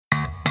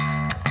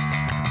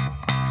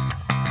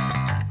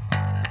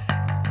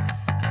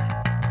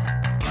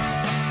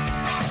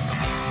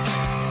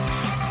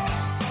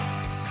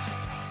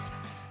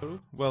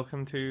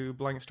welcome to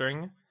Blank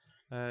String.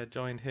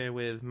 Joined here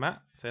with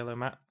Matt. Say hello,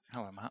 Matt.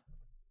 Hello, Matt.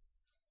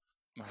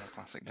 Another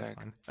classic That's joke.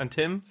 fine. And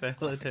Tim. Say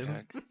hello, Classic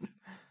Tim. joke.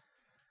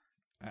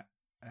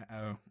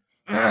 Uh-oh.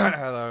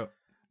 Hello.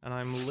 And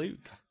I'm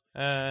Luke.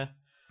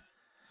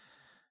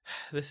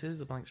 This is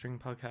the Blank String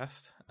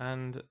podcast,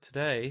 and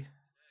today,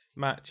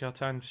 Matt, your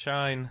time to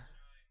shine.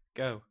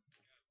 Go.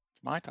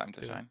 It's my time to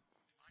Do it. shine.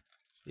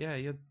 Yeah,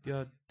 your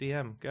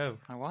DM. Go.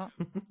 Oh, what?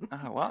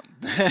 Oh, what?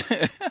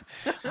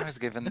 I was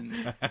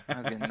given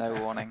no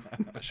warning,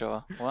 for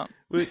sure. What?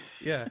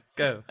 Yeah,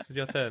 go. It's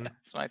your turn.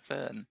 It's my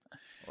turn.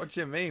 What do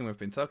you mean? We've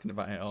been talking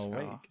about it all Sure.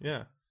 week.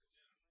 Yeah.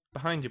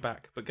 Behind your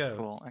back, but go.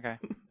 Cool, okay.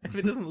 If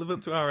it doesn't live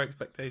up to our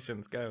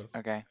expectations, go.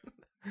 Okay.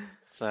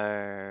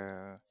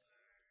 So...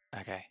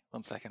 Okay,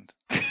 1 second.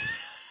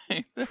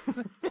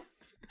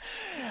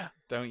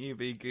 Don't you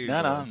be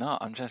Google. No, I'm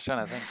not. I'm just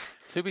trying to think.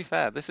 To be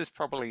fair, this is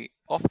probably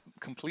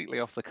completely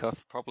off the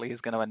cuff. Probably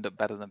is going to end up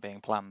better than being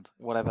planned,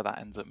 whatever that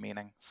ends up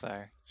meaning.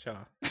 So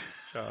Sure.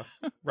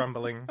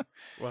 Rambling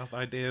whilst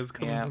ideas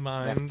come yeah, to they're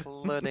mind.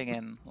 flooding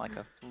in like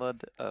a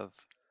flood of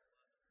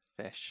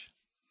fish.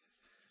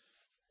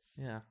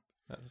 Yeah,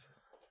 that's...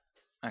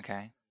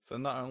 Okay. So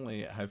not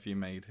only have you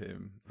made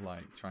him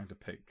trying to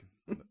pick,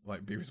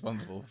 be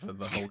responsible for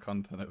the whole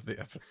content of the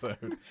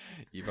episode,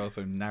 you've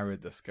also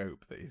narrowed the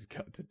scope that he's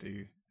got to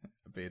be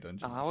a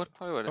dungeon. Oh, I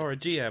probably would have. Or a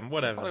GM,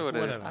 whatever.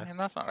 I mean,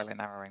 that's not really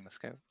narrowing the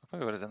scope. I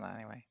probably would have done that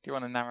anyway. Do you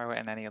want to narrow it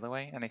in any other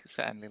way?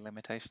 Set any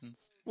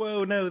limitations?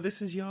 Whoa, no,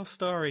 this is your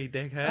story,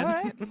 dickhead. All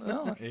right.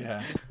 Well,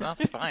 Yeah.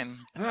 that's fine.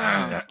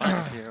 That's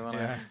fine if you want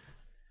Yeah.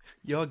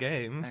 Your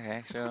game.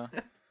 Okay, sure.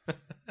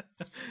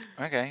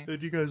 Okay. Do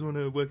you guys want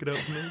to work it out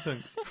for me?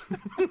 Thanks.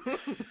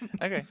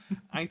 Okay.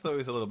 I thought it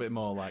was a little bit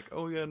more like,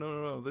 oh yeah,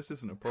 no, this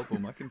isn't a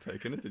problem. I can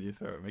take anything you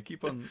throw at me.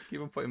 Keep on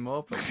putting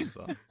more problems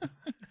on.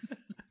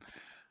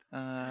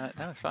 No,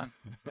 it's fine.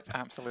 It's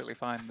absolutely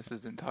fine. This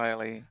is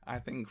entirely... I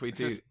think we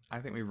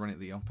run it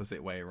the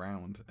opposite way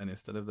around, and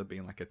instead of there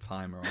being like a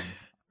timer on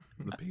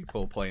the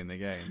people playing the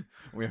game,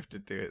 we have to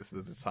do it so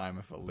there's a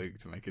timer for Luke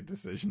to make a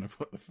decision of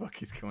what the fuck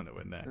he's coming up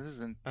with next.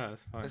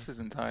 That's fine. This is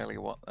entirely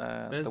what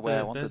There's the way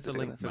I wanted there's to the do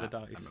link this. for the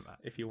Matt, dice, I'm Matt.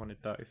 if you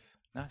wanted dice.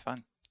 No, it's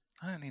fine.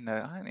 I don't need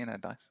no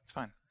dice. It's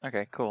fine.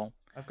 Okay, cool.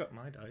 I've got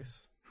my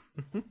dice.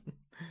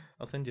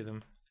 I'll send you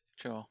them.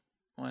 Sure.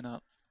 Why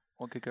not?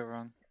 What could go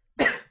wrong?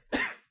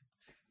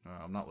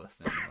 Oh, I'm not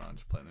listening anymore. I'm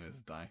just playing them as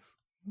dice.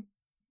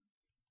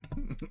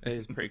 It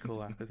is a pretty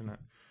cool app, isn't it?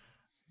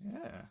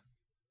 Yeah.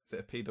 Is it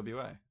a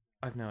PWA?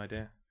 I've no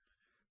idea.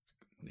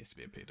 It needs to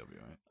be a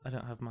PWA. I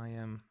don't have my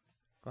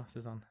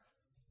glasses on.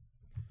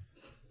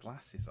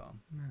 Glasses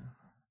on. No,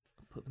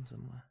 I'll put them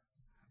somewhere.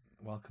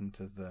 Welcome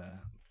to the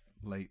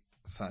late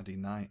Saturday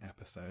night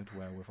episode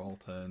where we've all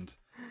turned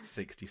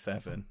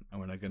 67 and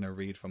we're going to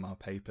read from our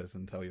papers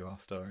and tell you our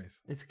stories.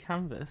 It's a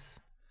canvas.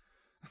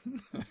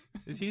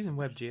 It's using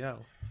WebGL.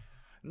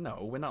 No,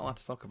 we're not allowed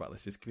to talk about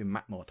this. It's giving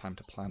Matt more time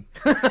to plan.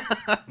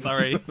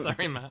 Sorry,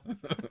 Matt.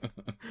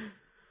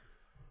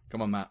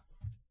 Come on, Matt.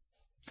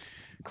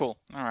 Cool.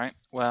 All right.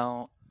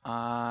 Well,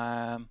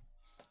 After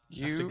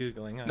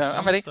Googling. No,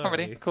 I'm ready.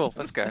 Story. Cool.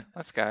 Let's go.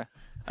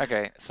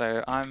 Okay,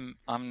 so I'm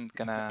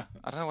gonna.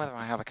 I don't know whether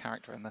I have a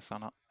character in this or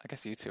not. I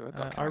guess you two have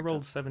got. I characters.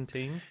 rolled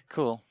 17.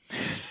 Cool.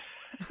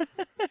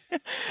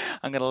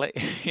 I'm gonna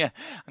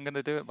I'm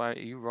gonna do it by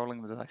you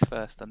rolling the dice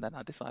first, and then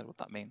I decide what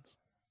that means.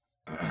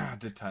 I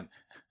did 10.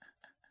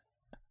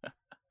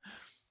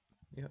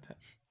 You got 10.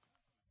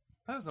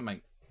 That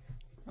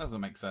doesn't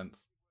make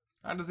sense.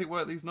 How does it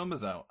work these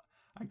numbers out?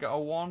 I got a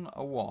 1,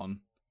 a 1,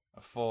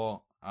 a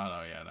 4. Oh,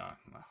 no, yeah,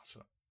 no,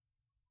 shut up.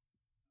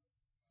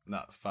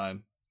 No, it's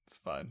fine. It's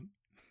fine.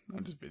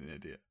 I'm just being an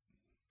idiot.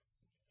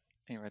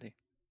 Are you ready?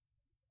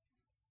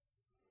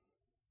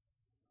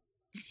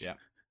 Yeah.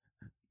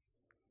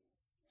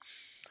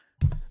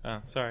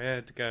 Oh, sorry, I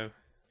had to go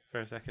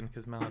for a second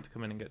because Mel had to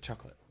come in and get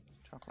chocolate.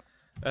 Chocolate.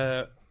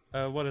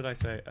 What did I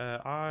say?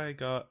 I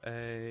got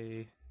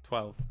a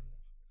 12.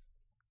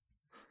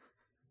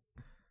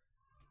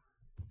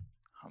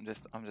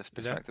 I'm just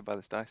distracted by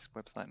this dice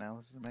website now.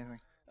 This is amazing.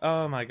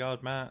 Oh my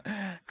god, Matt.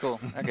 Cool.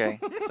 Okay,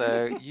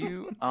 so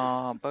you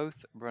are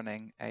both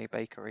running a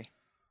bakery.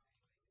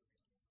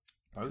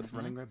 Both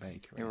running a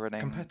bakery. You're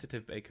running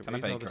Competitive bakeries Kind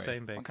of or the bakery.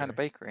 same bakery? What kind of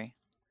bakery?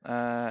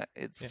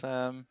 It's just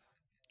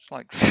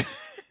like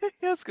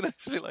yeah, I was gonna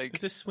actually like.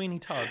 Is this Sweeney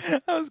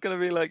Todd? I was gonna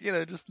be like,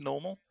 just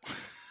normal,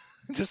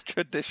 just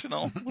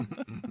traditional.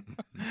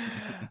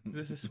 Is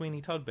this a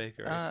Sweeney Todd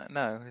bakery?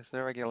 No, it's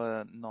a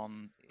regular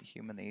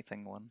non-human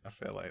eating one. I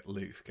feel like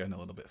Luke's going a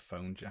little bit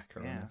phone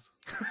jacker Yeah. on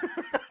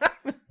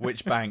us.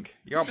 Which bank?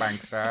 Your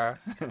bank, sir.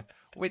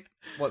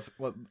 What's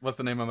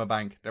the name of my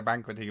bank? The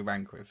bank with you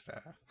bank with,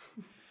 sir.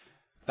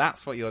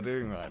 That's what you're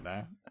doing right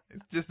now.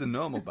 It's just a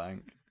normal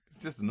bank.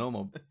 It's just a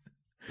normal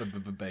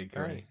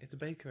bakery. Right, it's a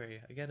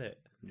bakery. I get it.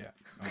 Yeah.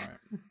 All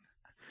right.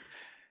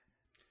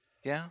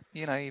 Yeah,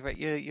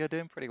 you're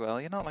doing pretty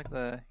well. You're not like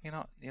you're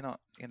not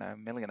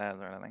millionaires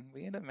or anything, but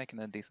you're making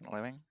a decent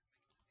living.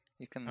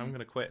 You can. I'm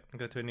gonna quit and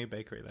go to a new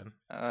bakery then.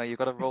 You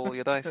got to roll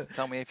your dice to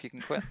tell me if you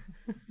can quit.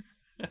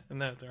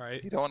 No, it's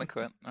alright. You don't want to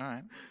quit. All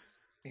right.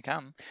 You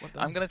can. What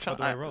I'm gonna dice? try. What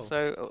do I roll?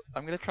 So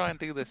I'm gonna try and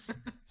do this.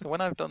 So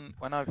when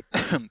I've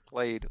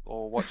played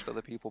or watched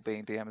other people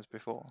being DMs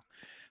before,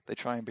 they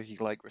try and be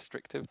like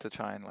restrictive to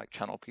try and like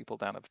channel people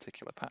down a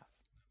particular path.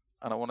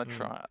 And I want to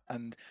try,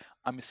 and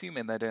I'm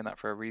assuming they're doing that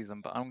for a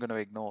reason, but I'm going to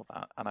ignore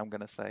that, and I'm going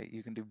to say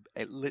you can do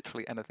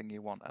literally anything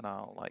you want, and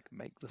I'll like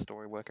make the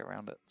story work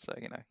around it. So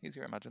use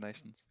your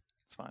imaginations.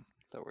 It's fine.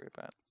 Don't worry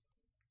about it.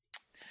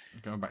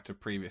 Going back to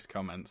previous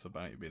comments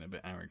about you being a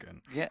bit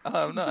arrogant. Yeah,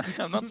 I'm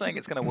not saying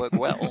it's going to work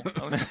well.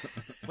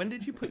 When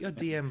did you put your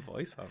DM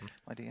voice on?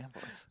 My DM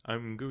voice.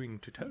 I'm going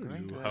to tell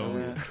going you to-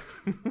 how.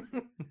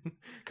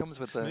 Comes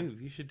with the Smooth.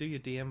 You should do your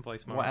DM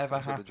voice more. Whatever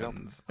comes with the job.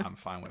 happens, I'm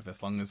fine with,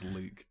 as long as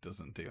Luke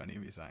doesn't do any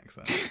of his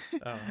accent.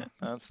 Oh,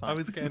 That's fine. I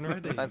was getting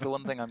ready. That's the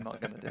one thing I'm not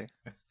going to do.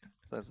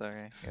 So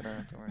sorry. You don't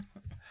have to worry.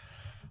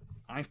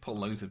 I've put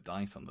loads of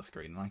dice on the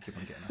screen and I keep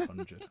on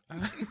getting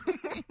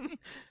 100.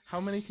 How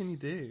many can you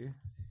do?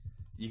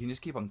 You can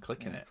just keep on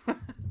clicking it.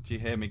 Do you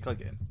hear me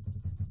clicking?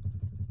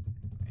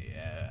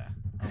 Yeah.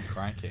 Oh,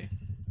 crikey.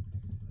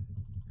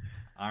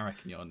 I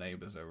reckon your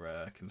neighbours are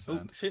Oh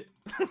concerned. shit!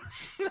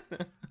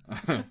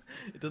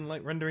 It doesn't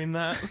like rendering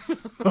that.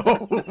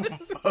 Oh,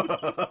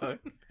 fuck.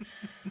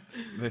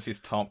 This is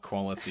top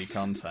quality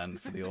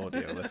content for the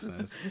audio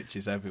listeners, which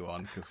is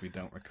everyone, because we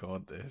don't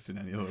record this in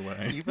any other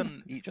way.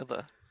 Even each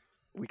other,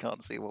 we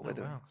can't see what we're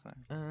doing. wow.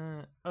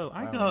 So.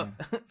 I got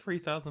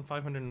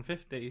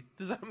 3,550.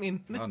 Does that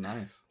mean? Oh,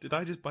 nice. Did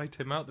I just buy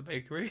Tim out the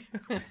bakery?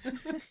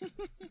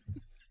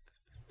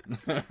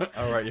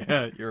 All right,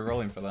 yeah, you're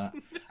rolling for that.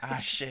 Ah,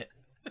 shit.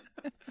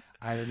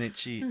 I had an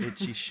itchy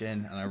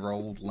shin, and I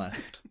rolled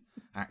left.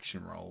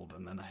 Action rolled,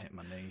 and then I hit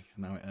my knee.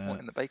 Now it hurts. What,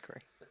 in the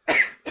bakery?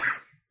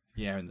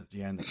 Yeah,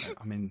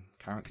 I'm in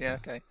character. Yeah,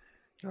 okay.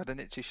 You had an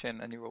itchy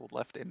shin and you rolled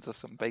left into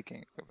some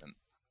baking equipment.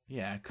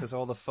 Yeah, because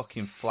all the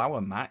fucking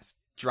flour, Matt, it's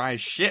dry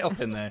as shit up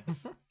in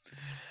this. All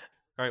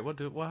right,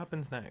 what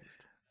happens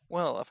next?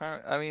 Well,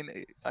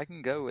 apparently, I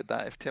can go with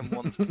that. If Tim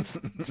wants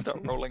to start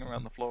rolling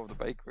around the floor of the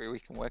bakery, we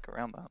can work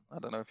around that. I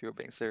don't know if you were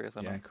being serious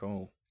or Yeah, not.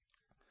 cool.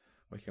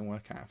 We can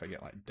work out if I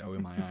get like dough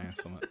in my eye or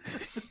something.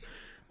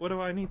 What do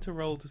I need to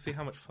roll to see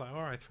how much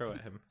flour I throw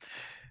at him?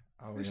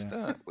 Oh, Just,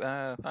 yeah.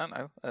 I don't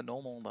know, a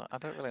normal. I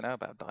don't really know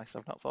about dice.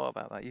 I've not thought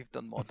about that. You've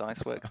done more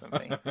dice work than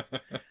me.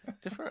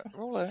 Just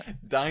roll a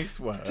Dice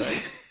work.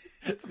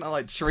 It's not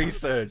like tree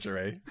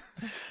surgery.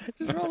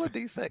 just roll a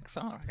d6.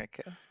 Oh,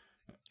 okay.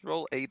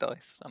 Roll a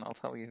dice, and I'll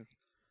tell you.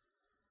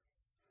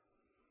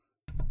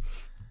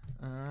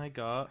 I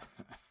got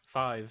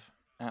 5.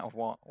 Out of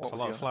what? That's What a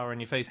lot was of flour in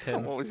your face,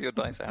 Tim. What was your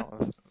dice out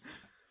of?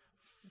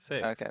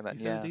 6. Okay, then, You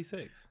said yeah. a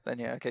D6. Then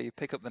yeah, okay. You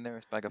pick up the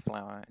nearest bag of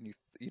flour, and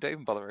you don't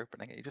even bother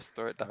opening it. You just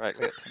throw it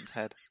directly at Tim's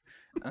head,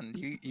 and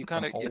you're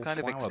kind of whole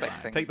flour bag.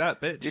 expecting. Take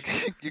that,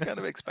 bitch. You're kind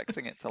of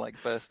expecting it to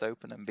like burst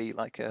open and be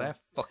like a. They're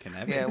fucking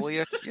heavy. Yeah, well,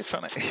 you're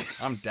trying to.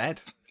 I'm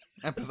dead.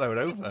 Episode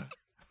over.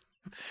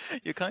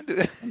 You're kind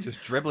of. I'm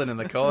just dribbling in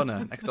the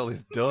corner next to all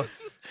this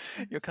dust.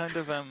 You're kind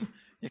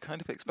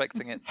of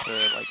expecting it to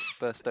like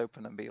burst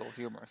open and be all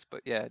humorous,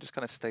 but yeah, it just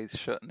kind of stays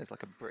shut and is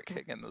like a brick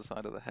hitting the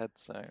side of the head.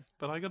 So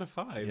But I got a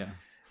 5.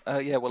 Yeah.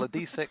 yeah, well, a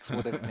D6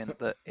 would have meant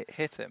that it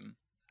hit him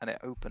and it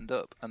opened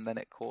up, and then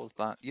it caused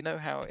that. You know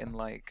how in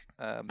like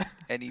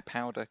any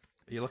powder.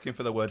 Are you looking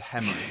for the word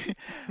Henry?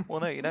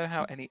 Well, no, you know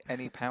how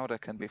any powder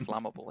can be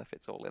flammable if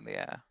it's all in the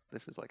air.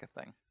 This is like a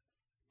thing.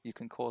 You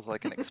can cause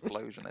like an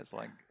explosion as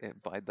like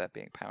by there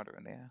being powder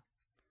in the air.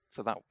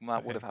 So that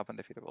would have happened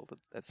if you'd have rolled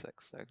a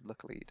 6. So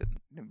luckily you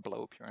didn't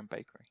blow up your own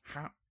bakery.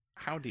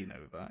 How do you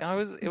know that?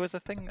 It was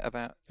a thing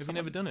about. Have you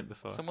never done it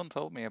before? Someone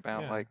told me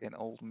about Yeah. like in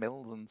old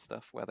mills and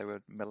stuff where they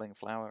were milling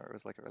flour. It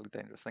was like a really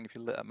dangerous thing. If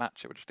you lit a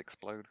match, it would just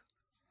explode,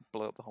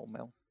 blow up the whole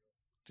mill.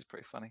 Which is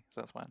pretty funny.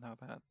 So that's why I know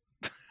about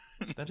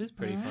it. That is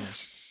pretty funny.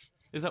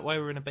 Is that why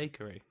we're in a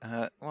bakery?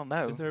 Well,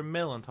 no. Is there a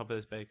mill on top of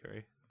this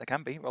bakery? There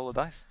can be. Roll a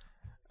dice.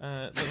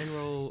 Let me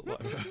roll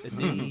a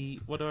D.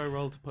 What do I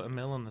roll to put a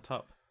mill on the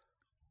top?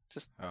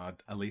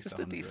 At least Just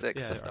a 100. D6.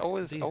 Yeah, just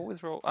right.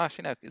 always roll.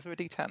 Actually, no. Is there a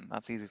D10?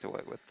 That's easy to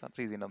work with. That's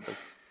easy numbers.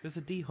 There's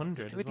a D100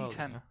 Do a as well.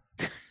 D10.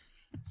 yeah.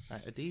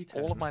 Right, a D10.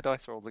 All of my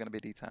dice rolls are going to be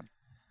D10.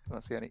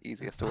 That's the only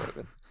easiest to work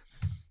with.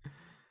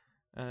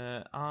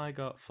 I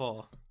got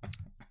 4.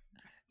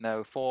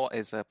 No, 4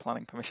 is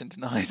planning permission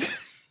denied.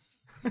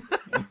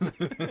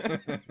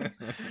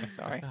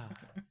 Sorry. Ah.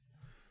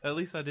 At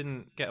least I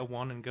didn't get a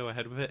 1 and go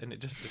ahead with it, and it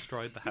just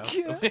destroyed the house.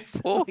 Yeah, it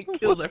 4.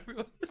 killed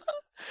everyone.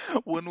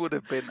 One would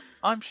have been,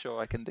 I'm sure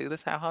I can do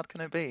this. How hard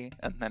can it be?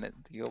 And then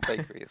your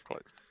bakery is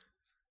closed.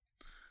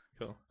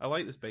 Cool. I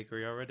like this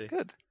bakery already.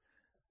 Good.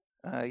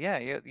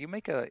 Yeah, you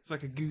make a. It's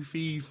like a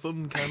goofy,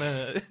 fun kind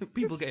of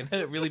people getting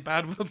hurt really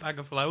bad with a bag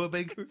of flour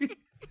bakery.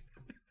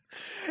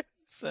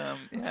 It's,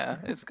 yeah,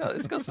 it's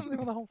got something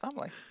for the whole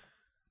family.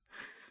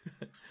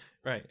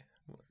 Right.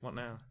 What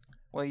now?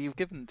 Well, you've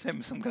given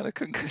Tim some kind of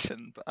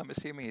concussion, but I'm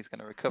assuming he's going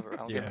to recover.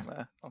 I'll give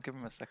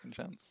him a second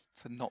chance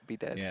to not be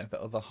dead. Yeah,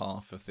 the other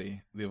half of the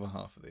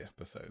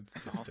episodes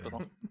just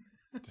Hospital.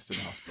 just in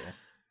hospital.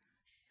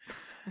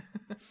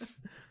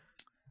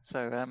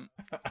 So,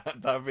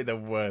 That would be the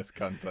worst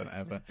content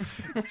ever.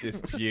 It's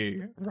just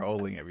you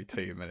rolling every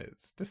 2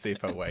 minutes to see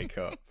if I wake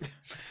up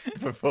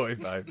for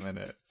 45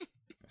 minutes.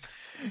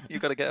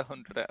 you've got to get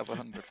 100 out of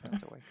 100 for him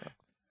to wake up.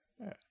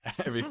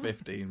 Every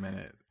 15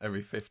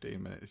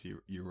 minutes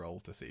you roll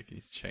to see if you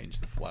need to change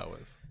the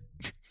flowers.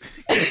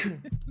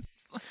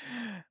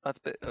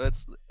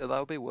 That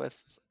would be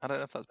worse. I don't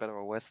know if that's better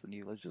or worse than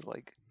you just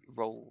like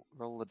roll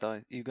the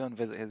dice. You go and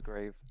visit his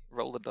grave,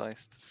 roll the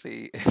dice to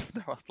see if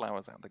there are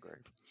flowers out the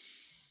grave.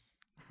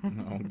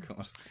 Oh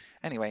god.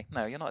 Anyway,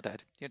 no, you're not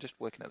dead. You're just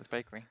working at this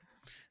bakery.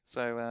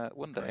 So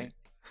one day, Great.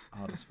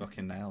 Hard as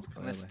fucking nails, a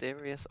clearly.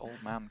 mysterious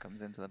old man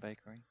comes into the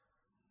bakery.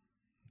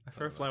 I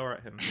throw a flower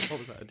at him. What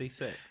was that? A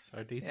D6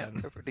 or a D10? Yeah,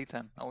 go for a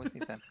D10. Always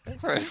D10. Go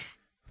for it.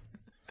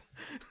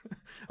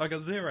 I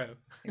got 0.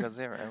 You got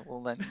 0.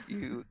 Well, then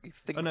you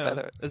think Oh no,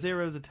 better. a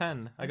 0 is a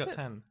 10. I got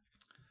 10.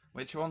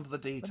 Which one's the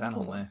D10 middle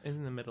on one. this? It's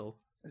in the middle.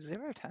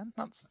 0, 10?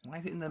 That's Why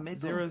is it in the middle?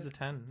 0 is a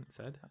 10, it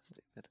said.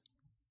 stupid.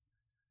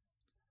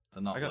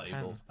 They're not I got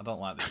labels. 10. I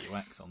don't like the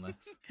UX on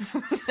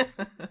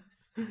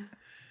this.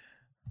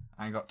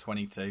 I got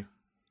 22.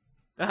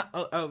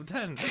 Oh,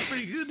 10. That's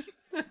pretty good.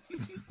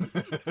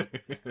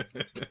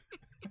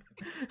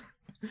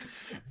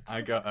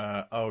 I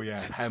got,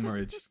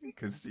 hemorrhage,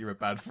 because you're a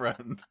bad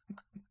friend.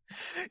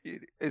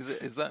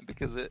 Is that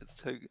because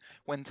it's so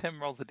when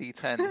Tim rolls a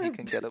D10, he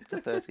can get up to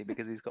 30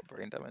 because he's got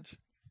brain damage?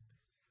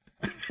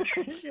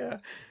 Yeah.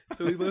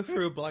 So we both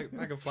threw a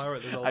bag of flour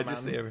at this old I man.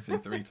 just see everything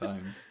 3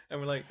 times. And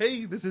we're like,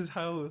 hey, this is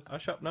how our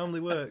shop normally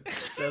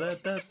works.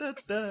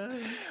 Da-da-da-da-da.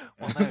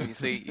 Well, no, you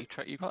see,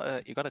 you got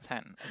a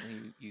 10,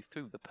 and you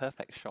threw the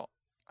perfect shot,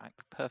 like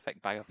the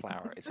perfect bag of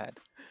flour at his head.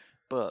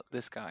 But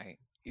this guy,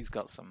 he's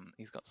got some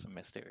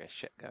mysterious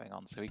shit going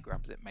on, so he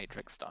grabs it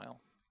Matrix style,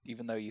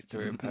 even though you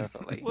threw him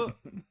perfectly.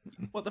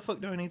 What the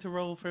fuck do I need to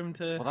roll for him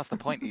to... Well, that's the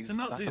point. to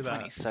not That's do the point.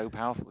 that? He's so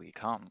powerful, you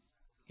can't.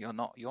 You're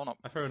not.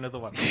 I throw another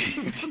one.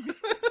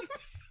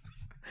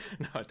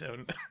 No, I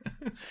don't.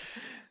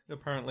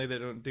 Apparently they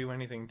don't do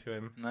anything to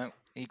him. No,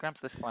 he grabs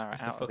this flower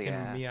It's the out of the fucking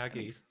air. and Miyagi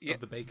he's- yeah,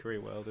 of the bakery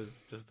world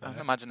is just there. I'm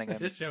imagining him.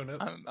 Just shown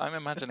up. I'm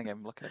imagining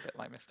him looking a bit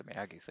like Mr.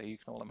 Miyagi, so you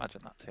can all imagine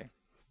that too,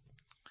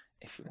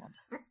 if you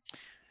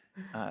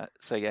want.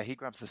 So yeah, he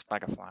grabs this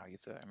bag of flour, you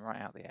throw him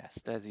right out the air,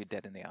 stares you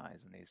dead in the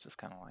eyes, and he's just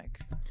kind of like,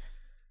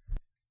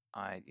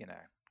 what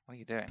are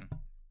you doing?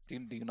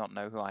 Do you not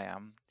know who I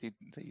am? Do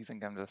you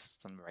think I'm just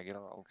some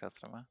regular old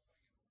customer?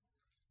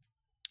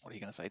 What are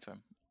you going to say to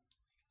him?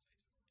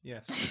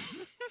 Yes.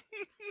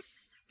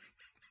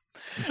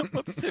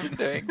 What's Tim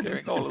doing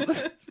during all of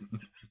this?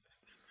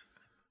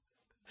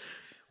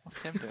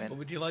 What's Tim doing? What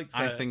would you like to...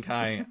 I think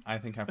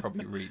I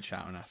probably reach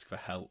out and ask for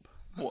help.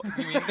 What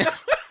you mean?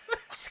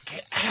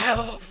 Get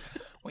help!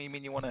 What you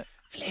mean? You want to?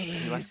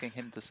 Please. You're asking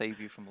him to save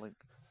you from Luke.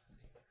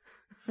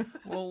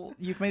 Well,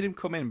 you've made him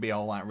come in and be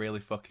all like really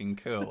fucking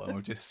cool, and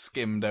we've just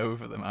skimmed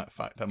over the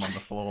fact I'm on the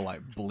floor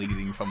like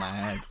bleeding from my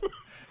head.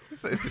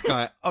 So it's just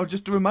kind of, oh,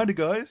 just a reminder,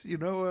 guys,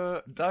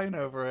 dying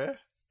over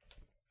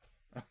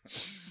here.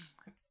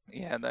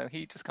 Yeah, no,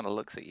 he just kind of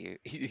looks at you.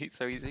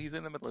 So he's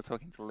in the middle of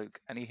talking to Luke,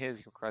 and he hears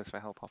your cries for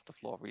help off the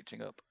floor,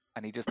 reaching up,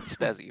 and he just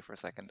stares at you for a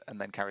second,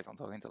 and then carries on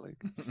talking to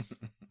Luke.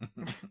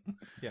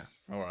 Yeah.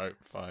 All right,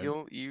 fine.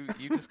 You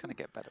just kind of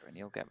get better, and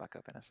you'll get back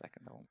up in a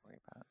second. Don't worry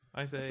about it.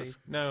 I say, It's just-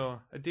 no,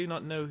 I do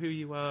not know who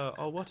you are,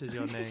 or what is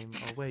your name,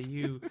 or where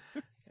you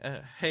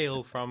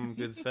hail from,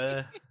 good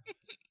sir.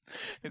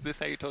 Is this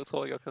how you talk to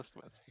all your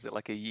customers? Is it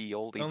like a ye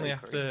olde Only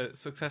bakery? after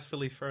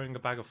successfully throwing a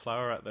bag of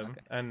flour at them Okay.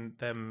 and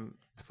them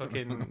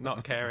fucking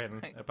not caring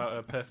Right. about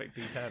a perfect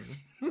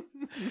D10.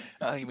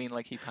 Oh, you mean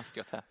like he passed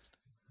your test?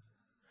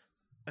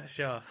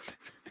 Sure.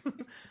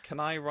 Can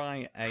I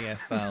write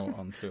ASL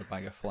onto a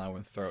bag of flour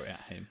and throw it at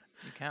him?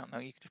 You can't. No,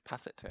 you can just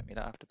pass it to him. You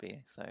don't have to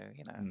be. So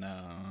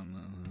No.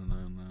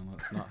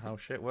 That's not how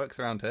shit works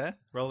around here.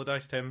 Roll the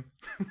dice, Tim.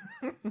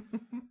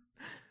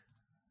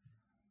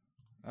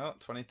 Oh,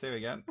 22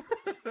 again.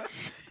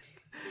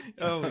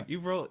 Oh, you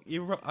roll.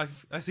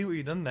 I see what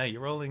you've done there.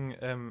 You're rolling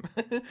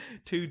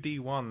 2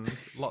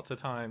 D1s lots of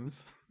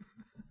times.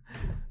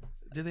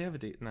 Do they have a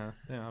D? No,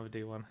 they don't have a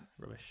D1.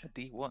 Rubbish. A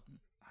D1.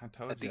 I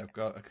told A you D- I've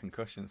got a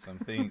concussion, so I'm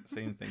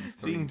seeing things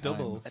three Seeing times.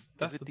 doubles.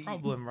 That's Is a the D-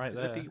 problem right is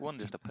there. a D1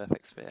 just a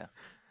perfect sphere?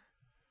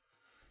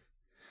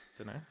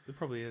 Don't know. There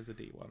probably is a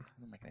D1.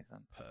 Doesn't make any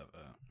sense.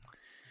 Pervert.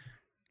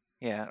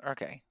 Yeah.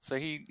 Okay. So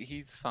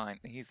he's fine.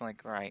 He's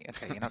like, right.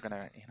 Okay. You're not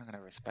gonna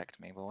respect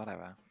me, but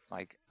whatever.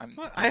 Like I'm.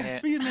 What? I'm I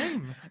asked for your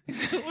name.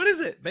 What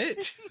is it,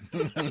 bitch?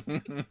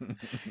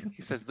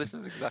 He says this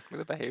is exactly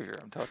the behaviour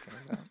I'm talking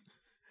about.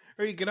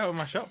 Hurry, get out of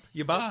my shop,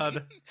 you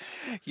bard.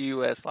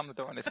 You slam the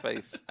door in his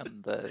face,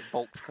 and the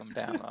bolts come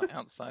down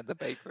outside the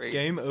bakery.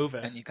 Game over.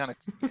 And you kind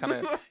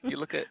of you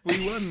look at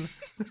We won.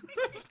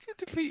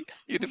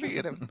 you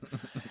defeated him.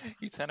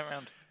 You turn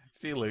around.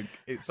 See, Luke,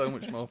 it's so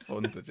much more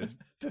fun to just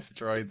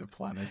destroy the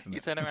planet, isn't You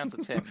it? turn around to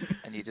Tim,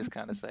 and you just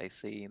kind of say,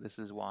 "See, this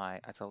is why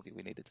I told you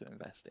we needed to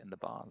invest in the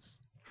bars,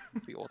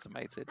 the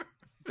automated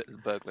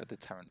burglar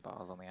deterrent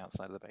bars on the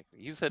outside of the bakery.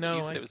 You said No,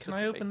 you said it was can just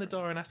I a open the bakery.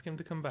 door and ask him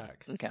to come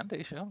back? You can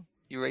do, sure.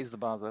 You raise the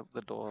bars up,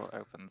 the door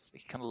opens. He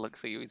kind of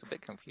looks at you. He's a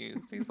bit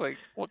confused. He's like,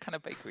 "What kind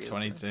of bakery is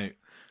this?" 22.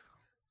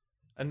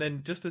 And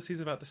then, just as he's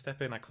about to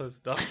step in, I close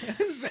the door in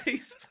his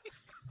face.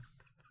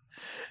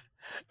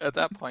 At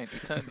that point, he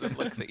turns and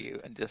looks at you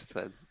and just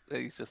says,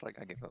 "He's just like,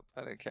 I give up.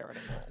 I don't care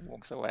anymore." And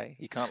walks away.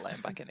 You can't let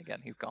him back in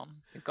again. He's gone.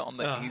 He's got on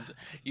the. Ah.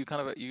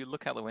 You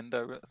look out the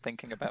window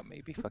thinking about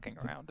maybe fucking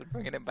around and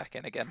bringing him back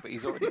in again, but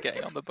he's already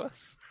getting on the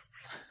bus.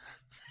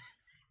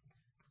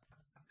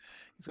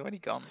 He's already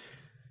gone.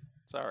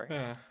 Sorry.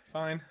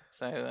 Fine.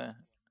 So,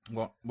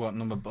 What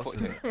number bus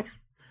is it?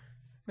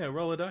 No,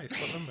 roll a dice.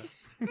 What number?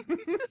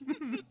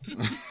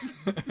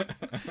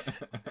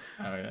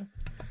 Oh yeah,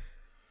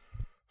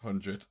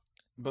 100.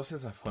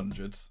 Buses have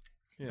hundreds.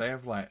 Yeah. They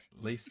have like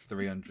at least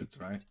 300s,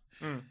 right?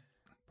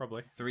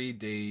 Probably.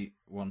 3D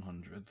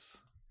 100s.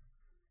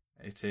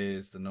 It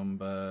is the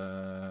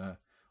number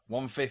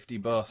 150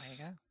 there bus.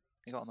 you go.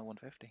 He got on the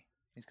 150.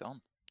 He's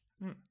gone.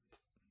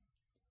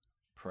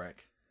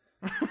 Prick.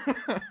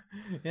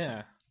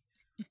 Yeah.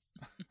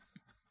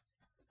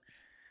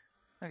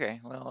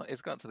 Okay, well,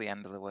 it's got to the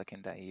end of the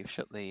working day. You've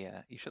shut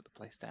the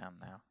place down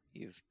now.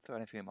 You've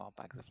thrown a few more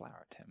bags of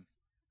flour at Tim.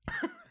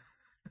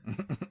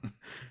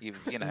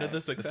 Another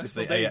is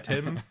successful the day, A-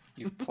 Tim.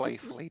 You've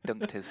playfully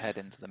dunked his head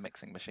into the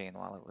mixing machine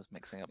while it was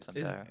mixing up some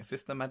Is- dough. Is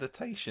this the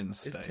meditation Is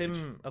stage?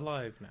 Tim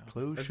alive now?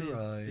 Close Is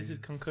your Is his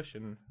eyes.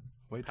 concussion?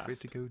 Wait for it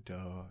passed? to go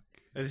dark.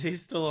 Is he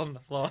still on the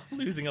floor,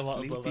 losing a lot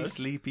Sleepy, of blood?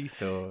 sleepy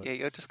thoughts. Yeah,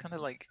 you're just kind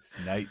of like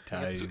It's night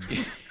time.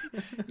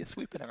 you're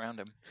sweeping around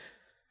him.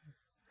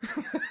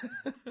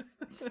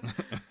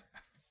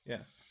 Yeah.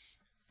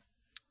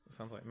 That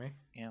sounds like me.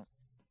 Yeah,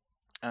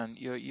 and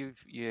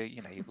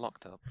you've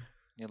locked up.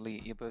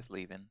 You're both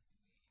leaving.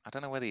 I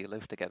don't know whether you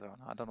live together or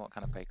not. I don't know what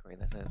kind of bakery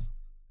this is.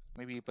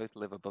 Maybe you both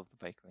live above the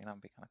bakery.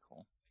 That'd be kind of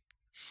cool.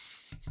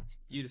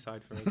 You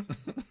decide for us.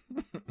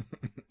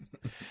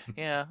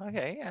 Yeah.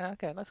 Okay.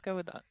 Let's go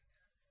with that.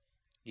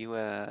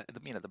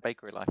 The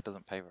bakery life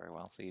doesn't pay very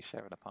well, so you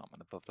share an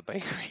apartment above the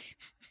bakery,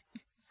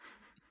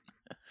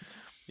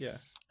 Yeah.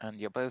 and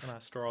you're both. On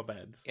our straw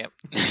beds. Yep.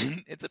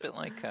 It's a bit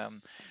like so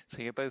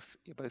you're both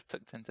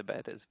tucked into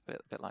bed. It's a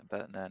bit like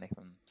Bert and Ernie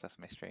from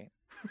Sesame Street.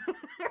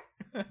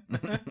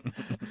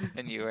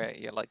 And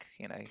you're like,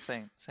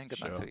 saying good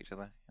night Sure. to each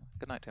other.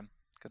 Good night, Tim.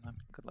 Good night.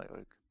 Good night,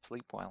 Luke.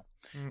 Sleep well.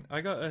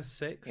 I got a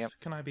 6. Yep.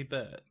 Can I be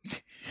Bert? I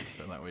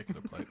feel like we could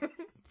have played. I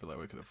feel like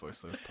we could have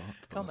voiced those parts.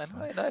 Come on then.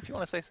 Wait, no, if you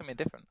want to say something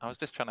different, I was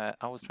trying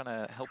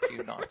to help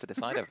you not have to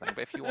decide everything.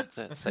 But if you want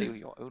to say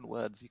your own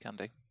words, you can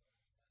do.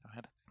 Go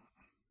ahead.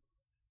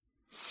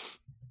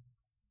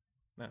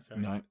 No,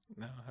 sorry. No.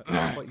 No, You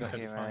what you got said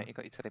is your fine. you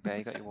got your teddy bear.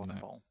 You got your water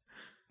No. bottle.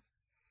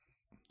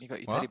 You got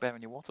your What? teddy bear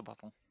and your water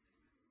bottle.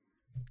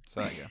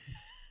 So there you go.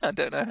 I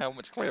don't know how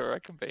much clearer I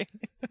can be.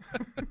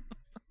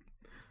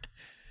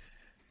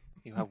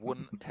 You have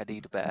one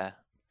teddied bear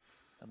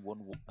and one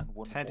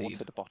Teddied?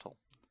 watered bottle.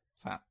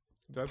 Is that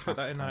Do I put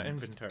that in our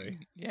Pastimes.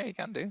 inventory? Yeah, you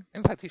can do.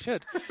 In fact, you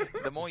should.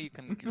 The more you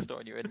can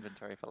store in your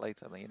inventory for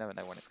later, then you never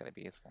know when it's going to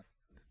be useful.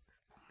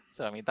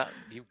 So, I mean, that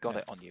you've got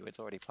it on you. It's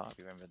already part of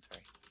your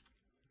inventory.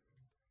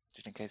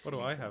 Just in case. What you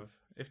do need I to- have?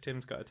 If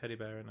Tim's got a teddy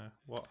bear in a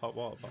hot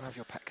water You bottle. have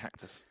your pet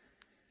cactus.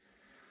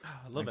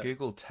 Ah, I love I it.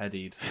 googled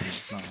teddied.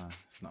 It's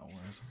not a word.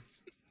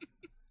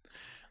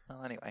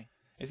 Well, anyway,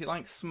 Is it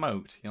like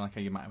smoked? You know, like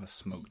how you might have a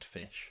smoked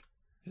fish.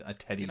 Is it a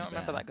teddy you don't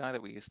remember bear? that guy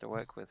that we used to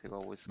work with who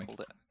always Make-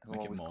 called it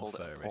make it more a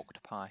furry.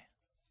 porked pie?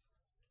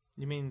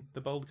 You mean the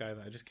bald guy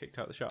that I just kicked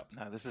out the shop?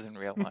 No, this is in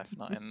real life,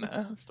 not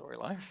in story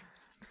life.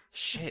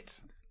 Shit.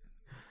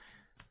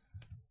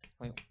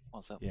 Wait,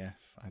 what's up?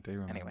 Yes, I do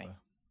remember. Anyway.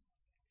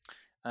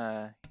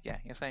 Yeah,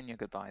 you're saying your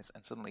goodbyes,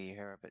 and suddenly you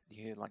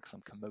hear like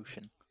some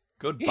commotion.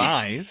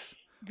 Goodbyes?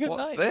 Good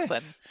What's night,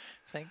 this?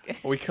 Saying,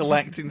 Are we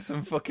collecting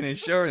some fucking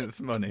insurance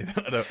money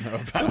that I don't know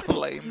the about?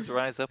 flames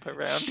rise up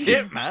around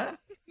Shit, man.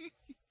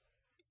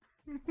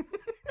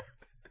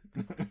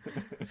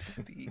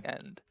 the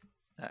end.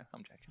 No,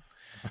 I'm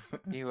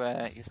joking.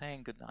 You're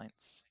saying good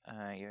nights.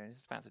 You're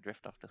just about to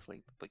drift off to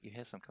sleep, but you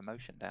hear some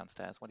commotion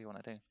downstairs. What do you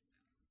want to do?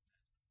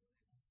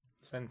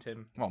 Send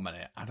Tim. 1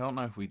 minute. I don't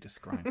know if we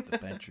described the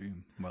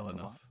bedroom well What?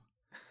 enough.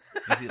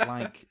 Is it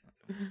like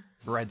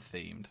bread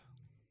themed?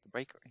 The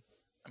bakery.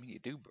 I mean, you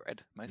do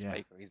bread. Most Yeah.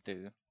 bakeries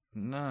do.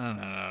 No.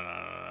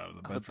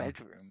 The Oh, the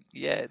bedroom.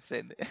 Yeah, it's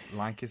in.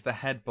 Like, is the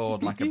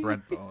headboard like a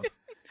breadboard?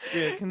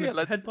 Yeah, can Yeah, the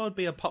let's- headboard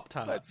be a Pop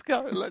Tart? Let's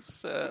go.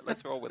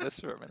 Let's roll with this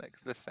for a minute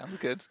because this sounds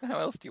good. How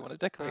else do you want to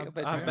decorate a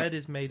bedroom? Our bed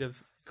is made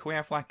of Can we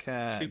have like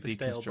a Super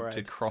stale deconstructed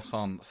bread.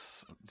 cross-on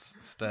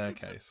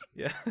staircase?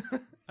 yeah,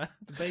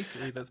 the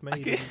bakery that's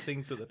made of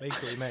things that the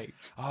bakery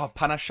makes. Oh,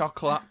 pan of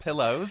chocolate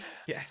pillows.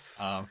 Yes.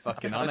 Oh, I'm I'm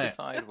fucking trying on to it.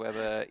 decide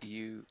whether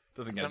you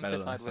Doesn't I'm get trying better to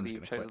than decide this. whether I'm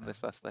you've just gonna chosen quit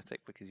this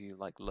aesthetic because you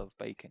like love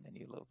baking and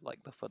you love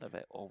like the fun of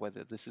it, or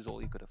whether this is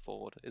all you could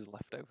afford is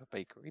leftover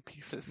bakery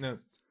pieces. No,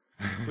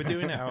 we're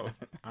doing it out of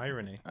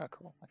irony. Oh,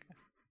 cool. Okay,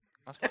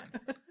 that's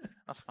fine.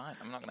 That's fine.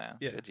 I'm not gonna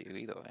Yeah. judge you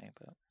either way,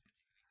 but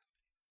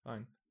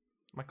Fine.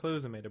 My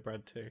clothes are made of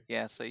bread too.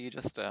 Yeah, so you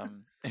just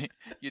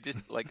you just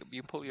like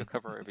you pull your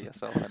cover over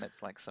yourself and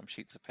it's like some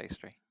sheets of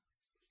pastry.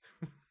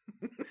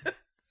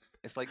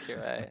 It's like you're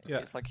a Yeah.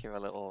 it's like you're a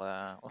little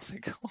what's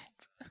it called?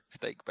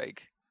 Steak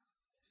bake.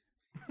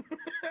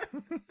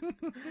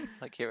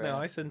 It's like you're No, a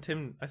I said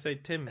Tim. I say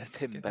Tim. A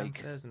Tim get bake.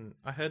 downstairs, and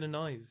I heard a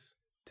noise.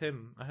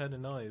 Tim, I heard a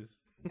noise.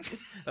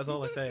 That's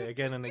all I say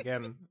again and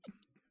again.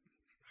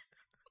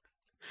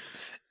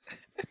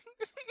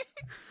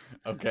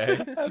 Okay.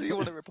 How do you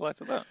want to reply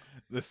to that?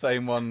 The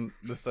same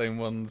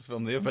ones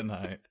from the other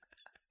night.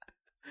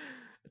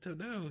 I don't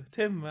know.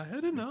 Tim, I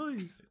heard a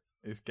noise.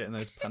 It's getting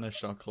those pan of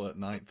chocolate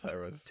night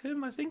terrors.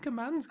 Tim, I think a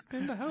man's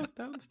in the house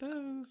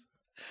downstairs.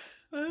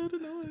 I heard a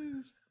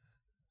noise.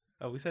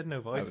 Oh, we said no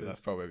I voices. think that's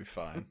probably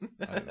fine.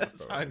 I think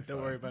That's fine.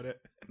 Don't worry about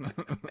it.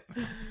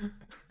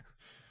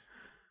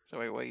 So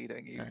wait, what are you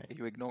doing? Alright. Are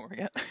you ignoring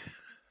it?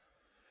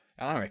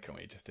 I reckon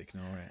we just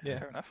ignore it. Yeah.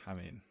 Fair enough. I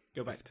mean,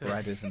 Go back it's to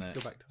bread, isn't it?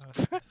 Go back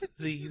to our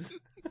Z's.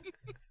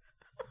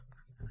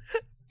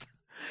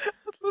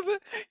 I love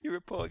it. You're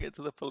reporting it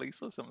to the police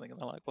or something, and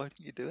they're like, "Why didn't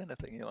you do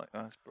anything?" You're like,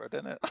 "Oh, it's bread,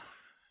 innit?"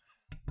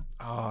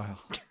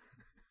 Oh,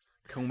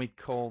 can we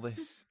call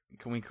this?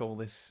 Can we call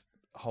this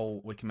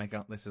whole? We can make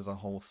up this as a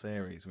whole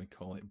series. We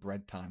call it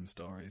Bread Time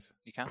Stories.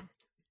 You can.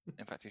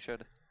 In fact, you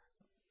should.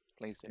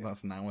 Please do.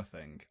 That's now a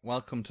thing.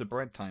 Welcome to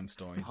Bread Time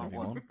Stories, Part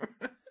everyone.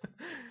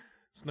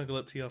 Snuggle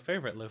up to your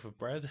favourite loaf of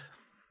bread.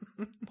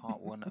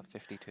 Part 1 of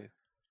 52.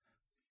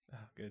 Oh,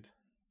 good.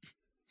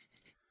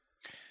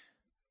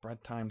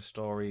 Bread Time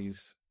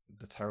Stories.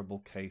 The terrible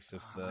case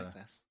of Oh, I like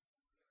this.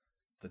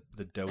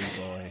 the doughy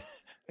boy.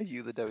 Are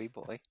you the doughy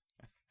boy?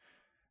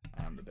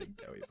 I'm the big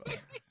doughy boy.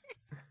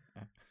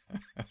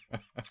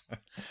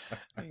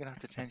 You're gonna have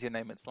to change your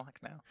name in Slack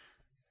now.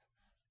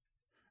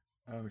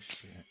 Oh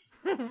shit.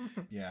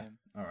 Yeah. Tim,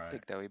 All right.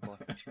 Big doughy boy.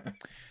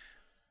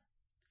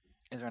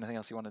 Is there anything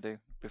else you want to do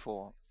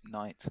before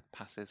night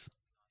passes?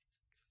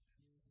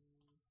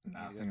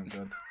 Nah, I think I'm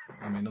good.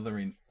 I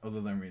mean,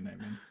 other than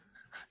renaming.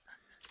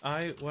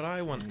 What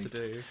I want to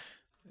do.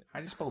 How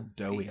do you spell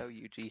doughy?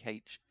 Doughey?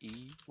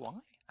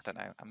 I don't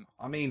know.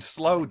 I mean,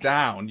 slow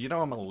down. You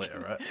know I'm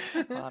illiterate.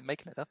 I'm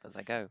making it up as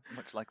I go,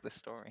 much like this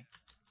story.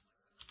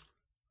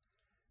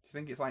 Do you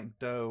think it's like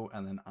dough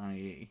and then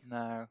IE?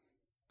 No,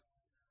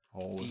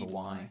 Or with a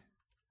Y?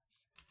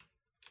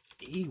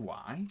 EY. EY?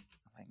 I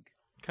think.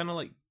 Kind of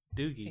like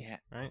Doogie, Yeah.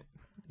 right?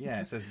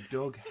 Yeah, it says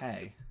Doug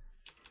Hay.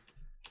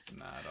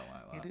 Nah, I don't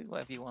like You that. do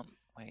whatever you want.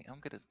 Wait, I'm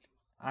gonna.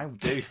 I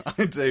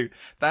do.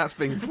 That's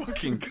been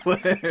fucking clear,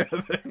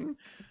 I think.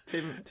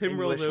 Tim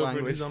rolls English over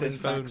and he's language on his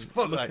phone syntax,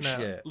 fuck that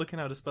shit. looking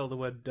how to spell the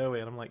word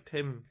doughy, and I'm like,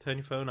 Tim, turn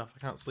your phone off. I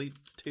can't sleep.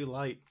 It's too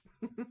light.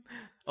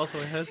 Also,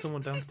 I heard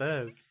someone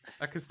downstairs.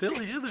 I can still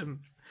hear them.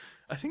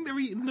 I think they're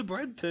eating the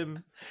bread,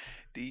 Tim.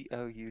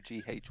 Doughy,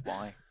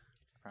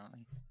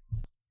 apparently.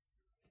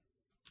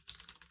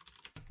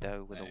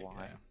 Dough with There a you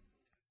Y.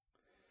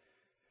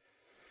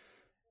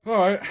 go.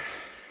 Alright. I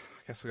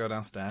guess we go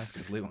downstairs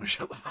because Lee won't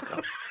shut the fuck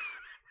up.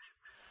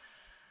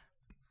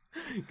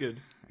 Good.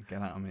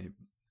 Get out of my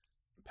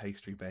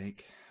pastry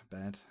bake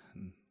bed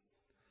and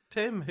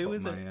Tim, who put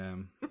is my,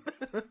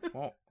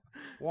 it?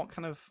 what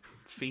kind of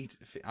feet?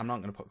 I'm not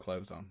going to put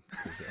clothes on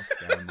because it'll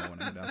scare them more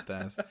when I'm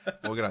downstairs.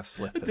 We're going to have I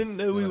slippers. didn't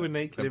know we were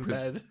naked in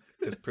bed.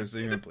 Because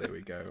presumably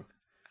we go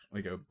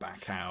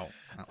back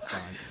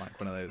outside. It's like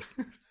one of those.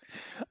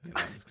 You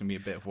know, there's going to be a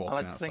bit of I walking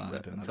like to think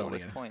outside, that and I until don't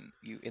this want point,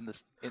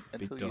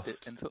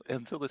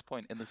 until this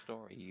point in the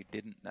story, you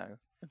didn't know.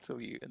 Until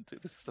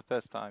this is the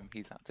first time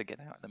he's had to get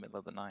out in the middle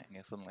of the night, and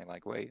you're suddenly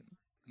like, wait,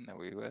 no,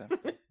 we didn't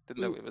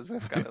know it was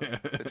this kind of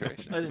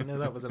situation. I didn't know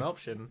that was an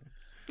option.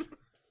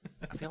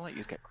 I feel like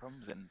you'd get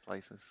crumbs in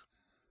places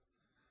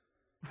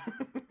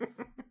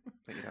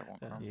that you don't want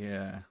crumbs.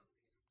 Yeah.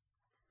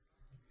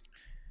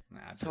 Nah,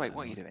 I So don't wait,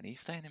 what are know. you doing? Are you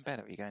staying in bed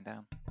or are you going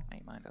down?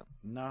 Make your mind up.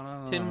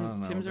 No.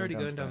 Tim's we're already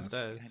going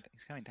downstairs.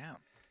 He's going down.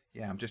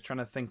 Yeah, I'm just trying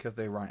to think of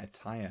the right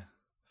attire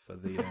for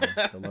the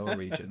the lower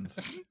regions.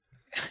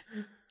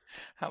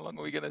 How long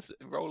are we going to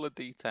roll a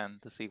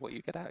d10 to see what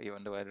you get out of your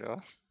underwear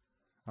drawer?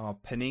 Oh,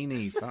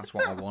 paninis. That's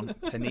what I want.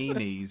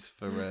 Paninis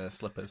for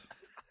slippers.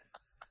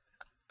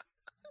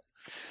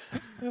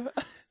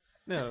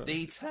 No.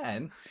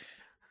 D10.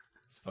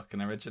 It's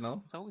fucking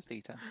original. It's always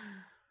d10.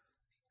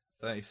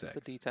 36.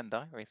 It's the d10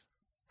 diaries.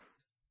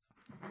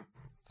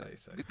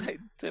 36.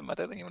 Tim, I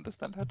don't think you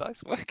understand how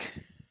dice work.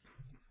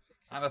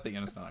 I don't think you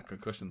understand how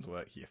concussions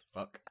work, you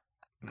fuck.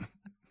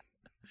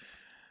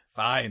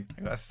 Fine.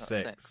 I got a Got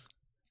 6.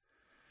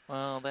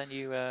 Well, then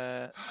you.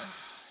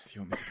 If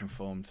you want me to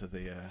conform to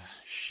the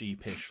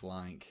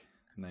sheepish-like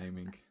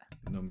naming,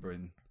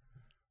 numbering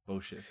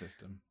bullshit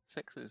system.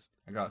 6s.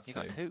 I got You 2.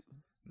 got 2.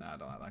 No, I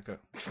don't like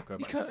that. Go You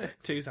back got to 6.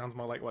 2 sounds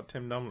more like what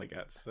Tim normally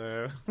gets,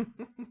 so...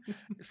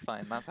 It's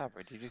fine. That's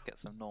average. You just get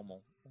some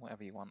normal,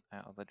 whatever you want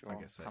out of the drawer.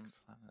 get 6.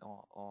 Pants,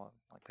 or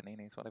like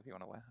paninis, whatever you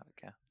want to wear. I don't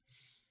care.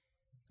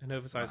 An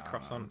oversized No,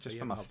 croissant just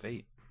for for my your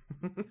feet.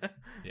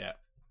 Yeah.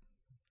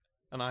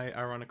 And I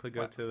ironically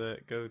go What? to the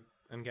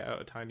and get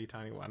out a tiny,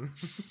 tiny one.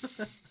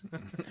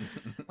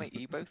 Wait, are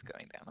you both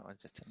going down, or is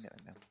just Tim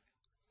going down?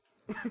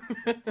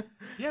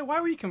 Yeah, why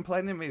were you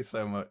complaining to me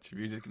so much if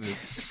you're just going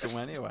to come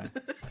anyway?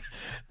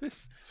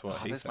 This That's what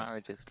he this said.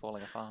 marriage is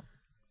falling apart.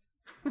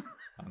 I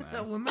Oh,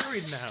 know. we're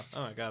married now.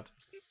 Oh my god.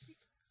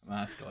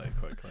 That escalated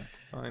quickly.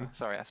 Fine.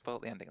 Sorry, I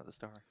spoiled the ending of the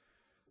story.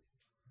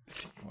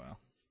 Well.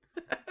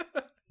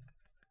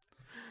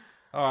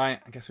 Alright,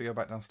 I guess we go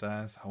back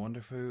downstairs. I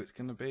wonder who it's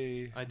going to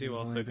be. I do There's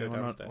also only go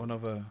been downstairs. One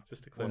other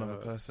Just to clear one that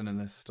other up. person in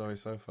this story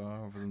so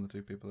far, other than the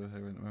two people who are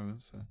here at the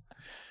moment. So.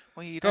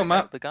 Well, you Go on, don't know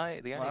Matt. the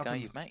only guy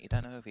happens? you've met. You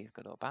don't know if he's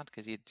good or bad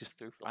because you just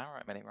threw flour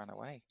at him and he ran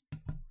away.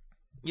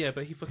 Yeah,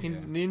 but he fucking Yeah.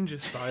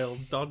 ninja style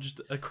dodged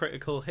a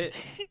critical hit.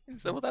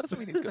 So well, that doesn't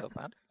mean he's good or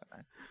bad. I don't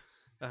know.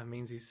 That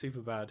means he's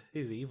super bad.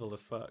 He's evil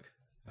as fuck.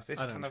 Is this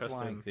I don't kind of trust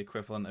like him. the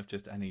equivalent of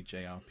just any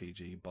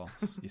JRPG boss?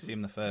 You see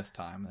him the first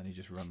time, then he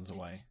just runs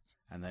away,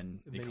 and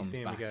then And he then you comes see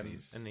him back. again,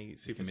 He's, and he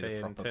Super gonna be the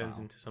Saiyan proper turns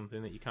Bao. into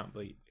something that you can't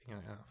beat. You're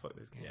like, oh, fuck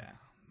this game. yeah.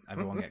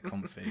 Everyone get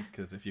comfy,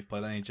 because if you've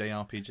played any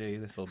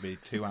JRPG, this will be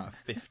 2 out of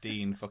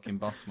 15 fucking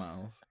boss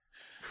battles.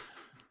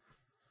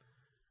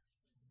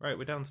 Right,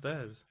 we're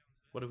downstairs.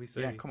 What do we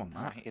see? Yeah, come on,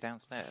 Matt. Right, you're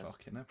downstairs.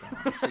 Fucking hell.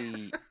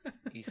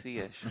 You see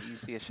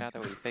a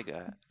shadowy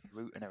figure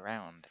rooting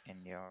around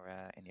in your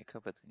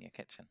cupboards in your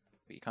kitchen,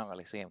 but you can't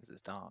really see him because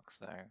it's dark.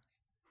 So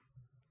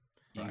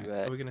you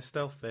Right. Are we going to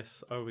stealth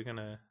this, or are we going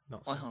to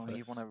not stealth well, this?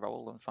 you want to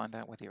roll and find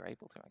out whether you're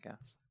able to, I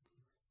guess.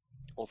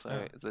 Also,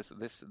 Yeah.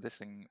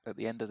 at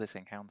the end of this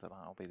encounter,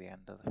 that'll be the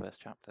end of the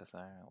first chapter, so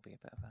it'll be a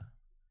bit of a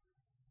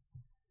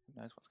who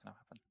knows what's going to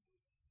happen.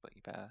 But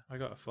you better I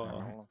got a 4.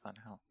 Alright. roll and find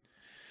out.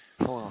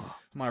 4.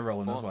 Am I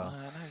rolling as 4. well?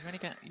 No, you only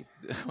get.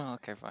 Well,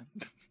 okay, fine.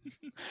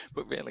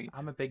 But really,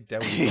 I'm a big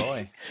doughy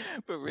boy.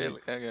 but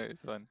really, okay,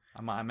 it's fine.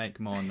 I might make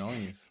more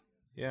noise.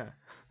 Yeah.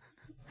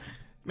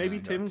 Maybe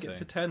Yeah, Tim got gets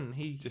to. a 10.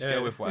 He Just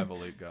go with whatever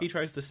Luke got. He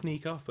tries to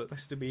sneak off, but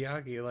Mr.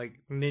 Miyagi, like,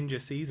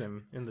 ninja sees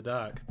him in the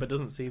dark, but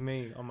doesn't see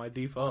me on my Oh,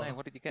 default. no,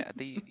 what did you get?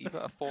 You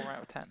got a 4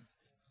 out of 10.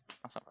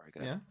 That's not very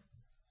good. Yeah?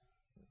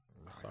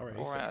 Sorry.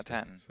 4 out of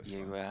 10. So it's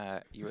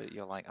fine.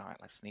 You're like, all right,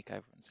 let's sneak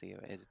over and see who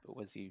it is. But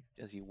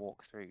as you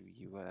walk through,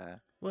 you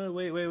Well,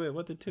 wait.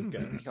 What did Tim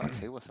get? you got a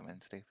 2 or something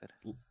stupid.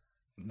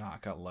 No, I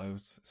got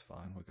loads. It's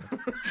fine. We're good.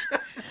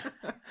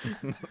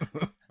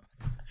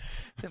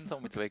 Tim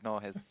told me to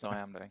ignore his, so I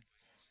am doing.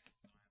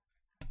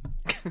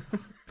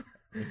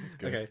 This is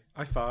good. Okay,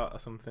 I fart or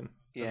something.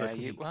 as I Yeah,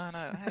 sneak. well,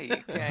 no, hey,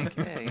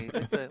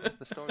 the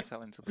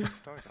storytelling to the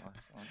storyteller.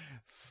 Come on.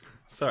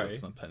 Sorry.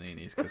 Some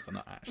paninis because they're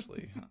not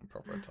actually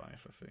proper attire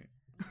for feet.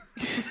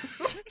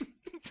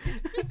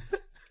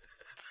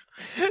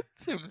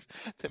 Tim's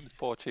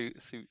poor shoe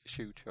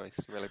choice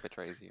really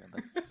betrays you in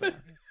this. So.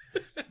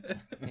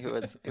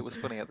 It was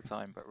funny at the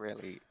time, but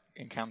really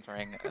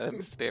encountering a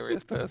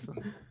mysterious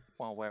person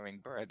while wearing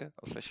bread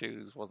for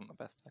shoes wasn't the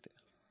best idea.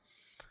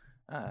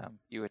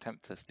 You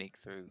attempt to sneak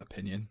through.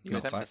 Opinion. You not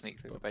attempt fact, to sneak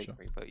through the but sure.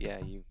 bakery, but yeah,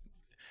 you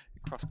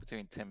cross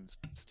between Tim's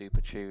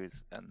stupid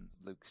shoes and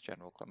Luke's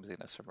general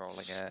clumsiness for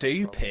rolling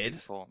Stupid?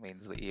 before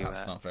means that you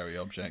That's not very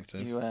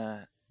objective. you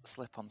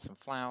slip on some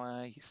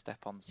flour, you step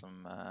on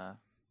some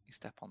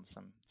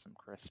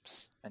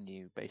crisps, and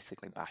you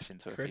basically bash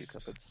into a few Crisps?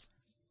 cupboards.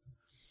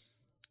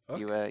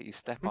 Okay. You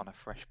step on a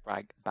fresh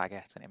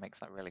baguette and it makes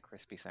that really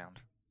crispy sound.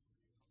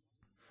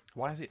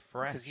 Why is it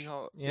fresh? Because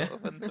your Yeah.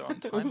 ovens are on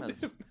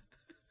timers.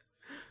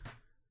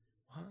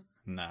 What?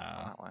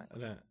 Nah. That way. I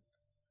don't.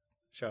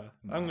 Sure.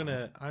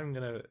 No. I'm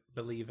gonna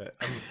believe it.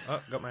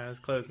 Got my eyes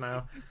closed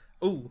now.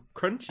 Ooh,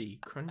 crunchy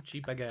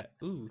baguette.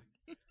 Ooh,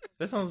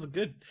 that sounds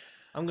good.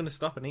 I'm gonna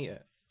stop and eat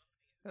it.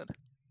 Good.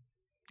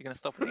 You're gonna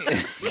stop and eat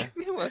it?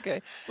 Well,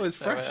 okay. Well, it's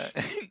So, fresh.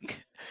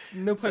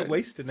 No point so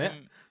wasting it.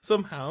 Tim-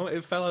 Somehow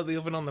it fell out of the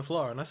oven on the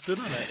floor, and I stood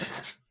on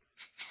it.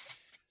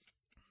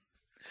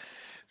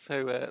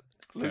 So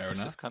Luke's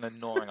enough. just kind of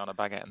gnawing on a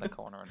baguette in the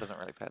corner and doesn't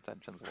really pay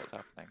attention to what's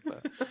happening.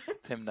 But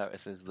Tim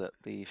notices that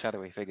the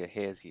shadowy figure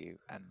hears you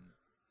and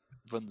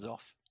runs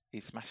off. He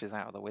smashes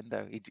out of the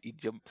window. He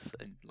jumps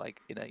and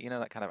you know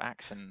that kind of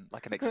action,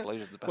 like an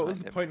explosion's behind What was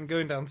the him. point in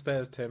going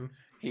downstairs, Tim?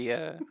 He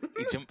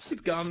jumps, He's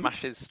gone.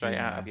 smashes straight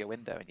out Yeah. of your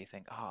window, and you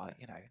think,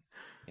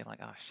 you're like,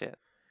 oh shit.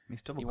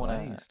 He's double You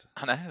wanna- glazed.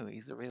 I know,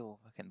 he's the real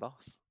fucking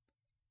boss.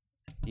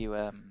 You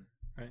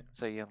Right.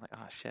 So you're like,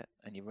 oh shit,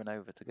 and you run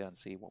over to go and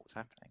see what was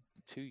happening.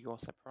 To your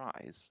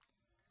surprise,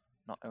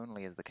 not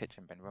only has the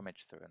kitchen been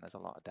rummaged through and there's a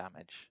lot of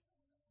damage,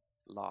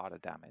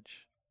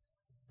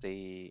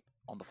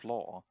 on the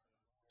floor.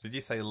 Did you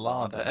say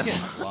larder?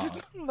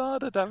 Lard.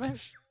 Larder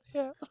damage.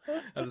 Yeah.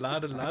 A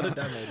lot of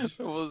damage.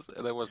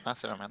 There was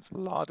massive amounts of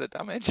larder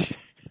damage.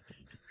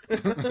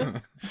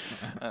 To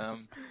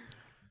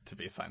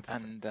be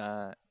scientific. And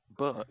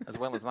but as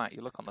well as that,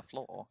 you look on the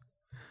floor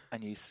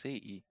and you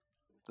see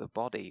the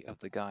body of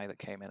the guy that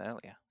came in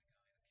earlier,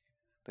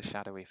 the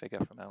shadowy figure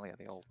from earlier,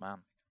 the old man.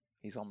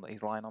 He's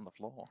lying on the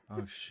floor,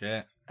 Oh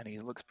shit! and he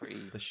looks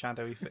pretty. The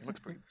shadowy figure. Looks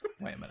pretty.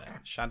 Wait a minute.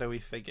 Shadowy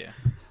figure.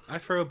 I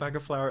throw a bag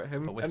of flour at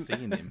him, But we're and,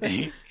 seeing him.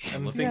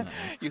 and looking yeah, at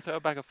him. You throw a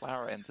bag of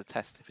flour in to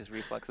test if his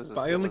reflexes are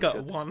but I still only as got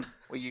good. one.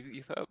 Well,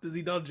 you throw Does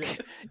he dodge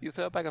it? you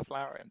throw a bag of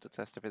flour in to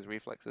test if his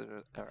reflexes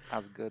are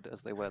as good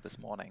as they were this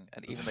morning,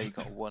 and even though you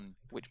got one,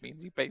 which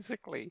means you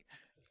basically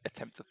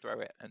attempt to throw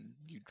it and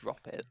you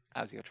drop it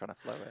as you're trying to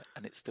throw it,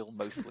 and it still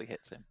mostly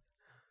hits him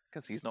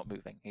because he's not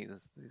moving. He's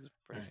pretty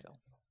Right. still.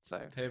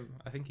 So Tim,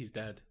 I think he's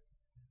dead.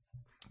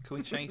 Can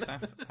we chase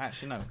after?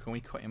 Actually, no. Can we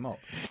cut him up?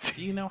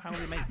 Do you know how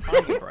they make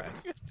tiger bread?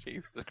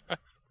 Jesus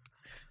Christ.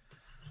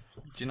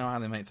 Do you know how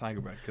they make tiger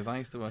bread? Because I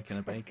used to work in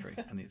a bakery,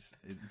 and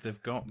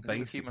they've got Is it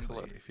with human basically,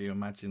 blood? if you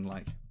imagine,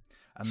 well,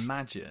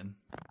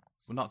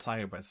 not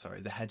tiger bread,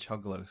 sorry, the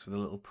hedgehog loaves with the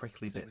little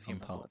prickly Is it bits with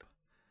on human top.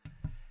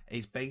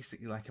 It's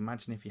basically like,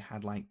 imagine if you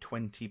had like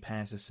 20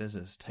 pairs of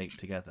scissors taped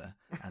together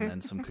and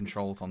then some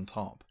controls on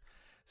top.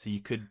 So you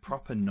could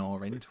proper gnaw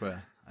into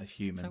a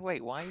human. So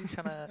wait, why are you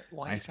trying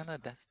to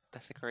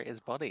desecrate his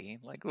body?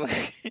 Like,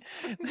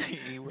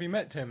 Have you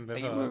met Tim Are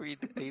before?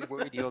 you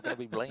worried you're going to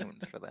be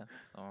blamed for this?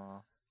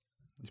 Or...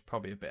 It's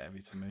probably a bit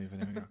heavy to move.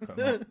 Anyway, I'll cut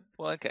him up.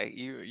 Well, okay,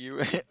 you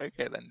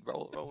okay then.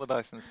 Roll the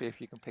dice and see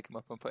if you can pick him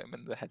up and put him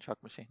in the hedgehog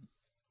machine.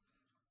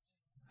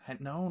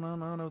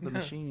 No. The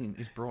machine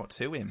is brought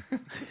to him.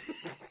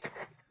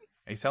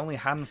 It's only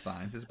hand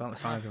size. It's about the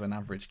size of an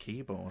average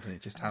keyboard, and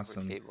it just has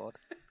some keyboard.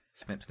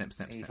 snip, snip,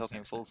 snip. Are you snip, talking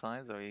snip, full snip.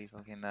 size or are you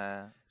talking?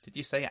 Did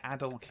you say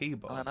adult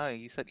keyboard? Oh no,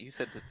 you said you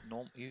said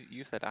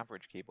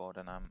average keyboard,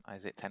 and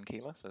is it 10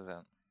 kilos? Is it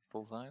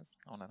full size?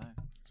 I don't know.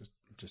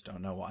 Just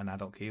don't know what an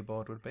adult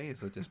keyboard would be. Is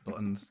there just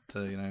buttons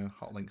to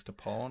hot links to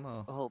porn,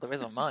 or Oh, there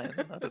is on mine.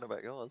 I don't know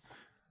about yours.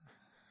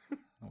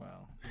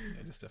 well,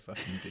 you're just a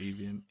fucking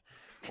deviant.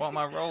 What am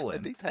I A rolling?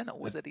 D10 or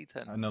was it a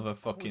D10? Another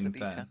What was fucking a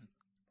 10. D10? What's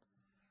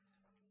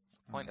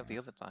the point of the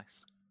other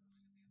dice?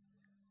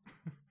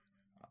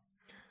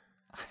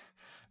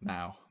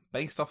 Now,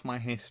 based off my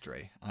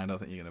history, I don't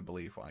think you're going to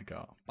believe what I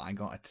got, but I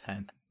got a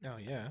 10. Oh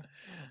yeah.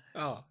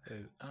 Oh,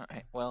 All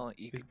right. Well,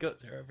 you his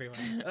guts are everywhere.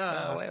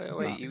 Oh,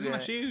 wait. He's in my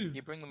shoes.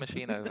 You bring the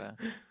machine over,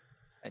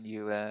 and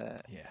you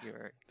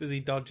you're Does he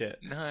dodge it?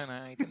 no,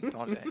 you didn't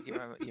dodge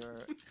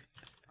it.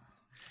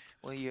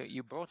 Well,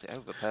 you brought it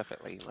over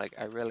perfectly. Like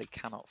I really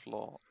cannot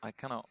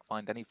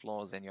find any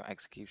flaws in your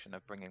execution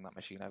of bringing that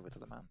machine over to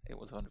the man. It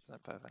was 100%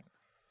 perfect.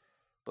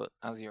 But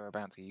as you're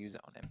about to use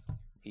it on him,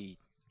 he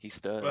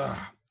stirs. Ugh,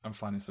 I'm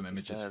finding some He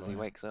images stirs. for He you.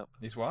 wakes up.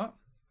 He's what?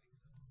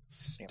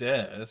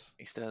 Stairs?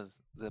 He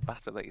stirs the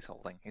batter that he's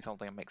holding. He's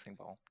holding a mixing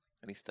bowl,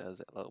 and he stirs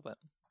it a little bit.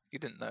 You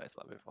didn't notice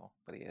that before,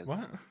 but he is.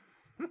 What?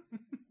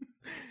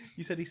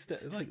 You said he's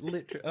like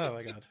literally. Oh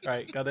my god!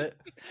 Right, got it.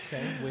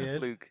 Okay,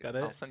 weird. Luke, got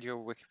it. I'll send you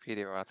a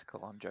Wikipedia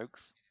article on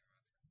jokes.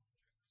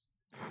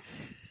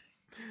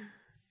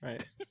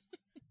 Right.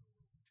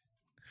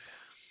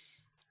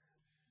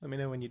 Let me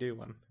know when you do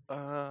one.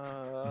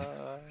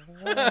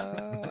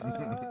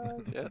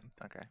 Yeah.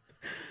 Okay.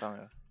 Sorry.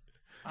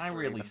 I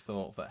really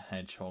thought that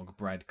hedgehog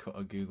bread cut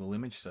a Google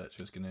image search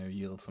was going to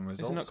yield some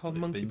results. not called but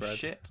it's monkey been bread?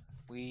 Shit.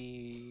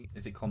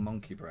 Is it called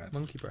monkey bread?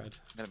 Monkey bread.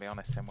 I'm going to be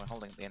honest, Tim. We're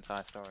holding the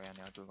entire story on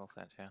your Google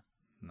search here.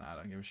 No, I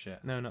don't give a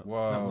shit. No, not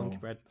Whoa, monkey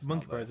bread. it's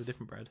Monkey not bread's a this.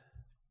 different bread.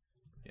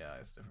 Yeah,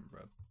 it's different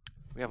bread.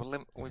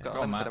 We've got Go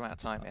a on, limited Matt. amount of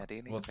time here. Do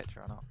you need Well- a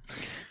picture or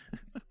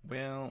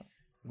not?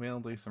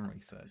 We'll do some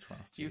research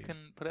whilst You can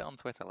put it on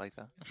Twitter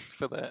later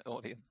for the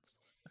audience.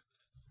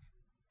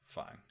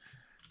 Fine.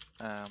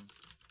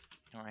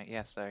 All right,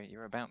 yeah. So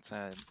you're about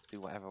to do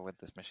whatever with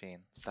this machine.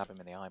 Stab him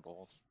in the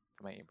eyeballs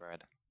to make your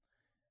bread,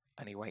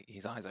 and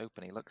his eyes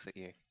open. He looks at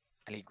you,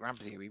 and he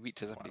grabs you. He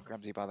reaches up and he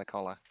grabs you by the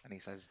collar, and he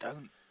says,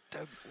 "Don't.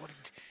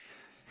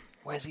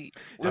 Where's he?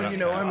 Don't where's you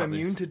he know gone?" I'm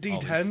immune to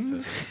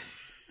D10s?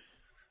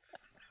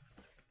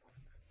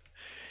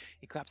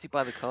 He grabs you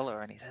by the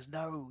collar and he says,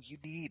 "No, you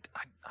need.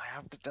 I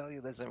have to tell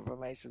you this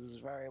information. This is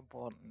very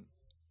important.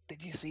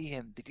 Did you see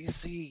him? Did you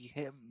see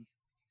him?"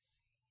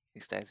 He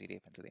stares you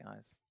deep into the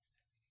eyes.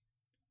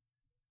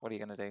 What are you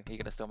going to do? Are you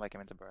going to still make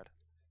him into bread?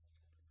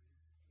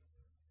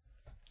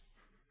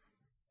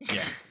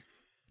 Yeah.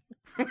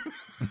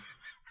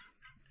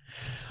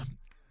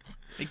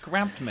 He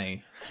grabbed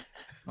me.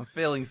 I'm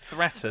feeling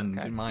threatened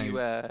Okay. in my You,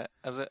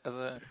 as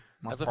a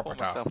my form of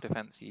property.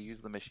 self-defense, you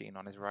use the machine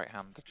on his right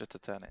hand just to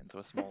turn it into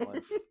a small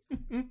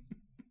loaf,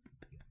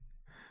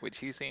 which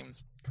he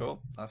seems.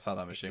 Cool. That's how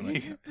that machine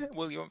works.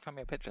 Well, you won't find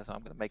me a picture, so I'm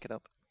going to make it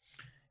up.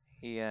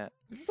 He What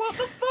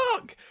the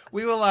fuck?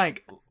 We were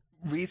like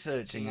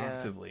researching Yeah.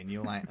 actively, and you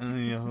were like, "Oh,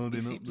 you're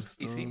holding up the he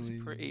story."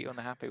 seems pretty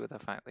unhappy with the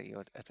fact that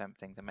you're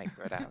attempting to make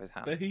bread out of his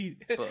hand. But he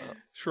But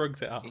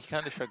shrugs it off. he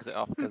kind of shrugs it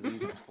off because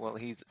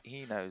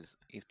he knows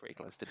he's pretty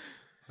close to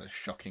A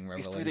shocking he's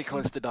revelation. pretty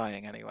close to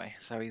dying anyway,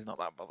 so he's not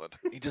that bothered.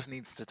 He just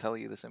needs to tell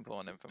you this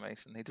important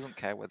information. He doesn't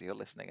care whether you're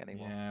listening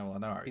anymore. Yeah, well, I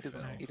know how He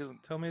doesn't. feels. He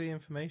doesn't. Tell me the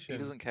information. He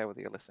doesn't care whether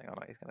you're listening or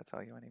not. He's going to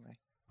tell you anyway.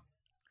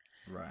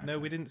 Right. No,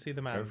 we didn't see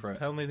the man. Go for it.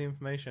 Tell me the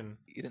information.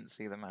 You didn't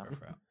see the Go man.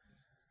 for it.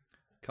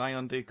 Can I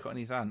undo cutting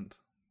his hand?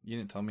 You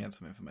didn't tell me you had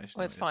some information.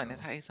 Well, it's about fine. your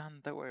It's his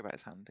hand. Don't worry about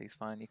his hand. He's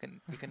fine. You can.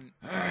 dog.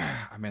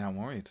 I mean, I'm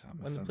worried. I'm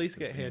a When the police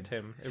sensitive get here,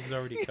 being. Tim, it was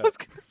already I was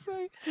cut. going to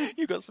say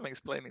you got some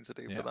explaining to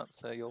do, Yeah. but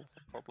that's your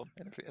problem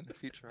in the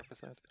future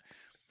episode.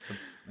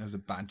 It was a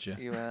badger.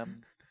 You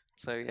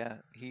So yeah,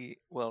 you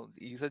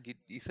said you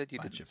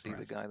Badger didn't see the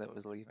Brad. guy that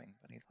was leaving,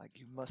 but he's like,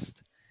 you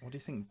must What do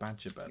you think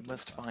badger bed? you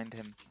must find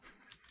him.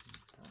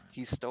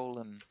 He's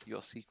stolen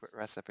your secret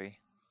recipe.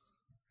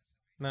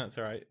 No, it's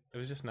alright. It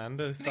was just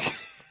Nando's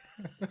sauce.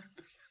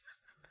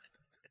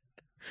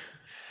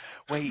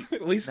 Wait,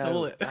 We stole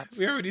no, it. that's-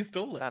 We already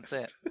stole it. that's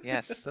it.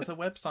 Yes, There's a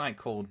website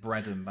called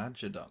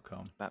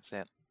breadandbadger.com. that's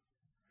it.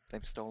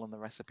 They've stolen the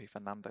recipe for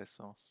Nando's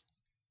sauce.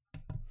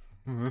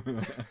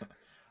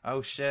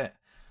 Oh shit!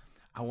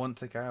 I want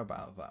to go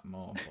about that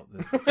more,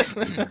 but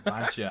there's a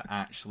badger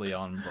actually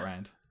on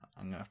bread.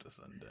 I'm gonna have to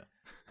send it.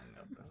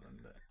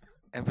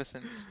 Ever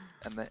since,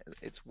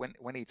 it's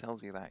when he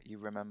tells you that you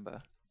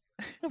remember.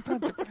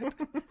 Badger bread.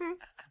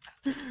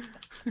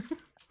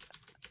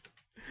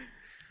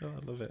 Oh,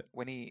 I love it.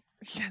 When he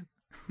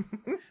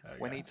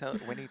when he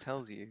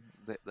tells you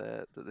that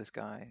this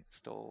guy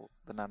stole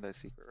the Nando's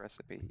secret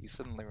recipe, you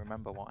suddenly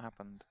remember what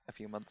happened a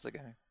few months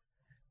ago,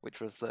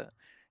 which was that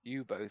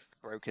you both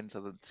broke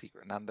into the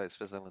secret Nando's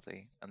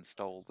facility and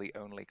stole the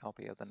only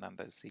copy of the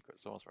Nando's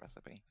secret sauce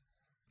recipe,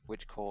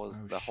 which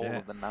caused Oh, the whole shit.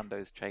 of the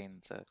Nando's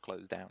chain to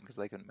close down because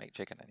they couldn't make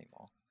chicken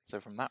anymore. So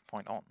from that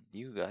point on,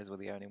 you guys were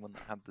the only one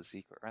that had the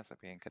secret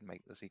recipe and could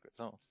make the secret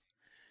sauce.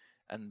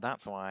 And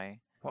that's why,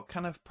 What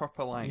kind of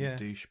proper Yeah.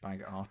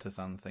 douchebag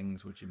artisan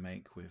things would you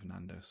make with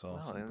Nando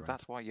sauce? well, and bread?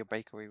 that's why your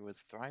bakery was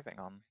thriving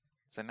on.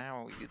 So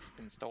now it's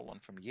been stolen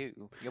from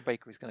you. Your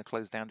bakery's going to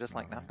close down just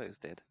like Right. Nando's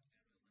did.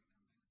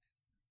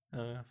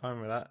 I'm fine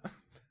with that.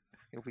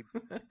 You'll be,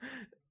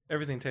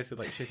 Everything tasted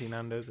like shitty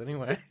Nando's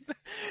anyway.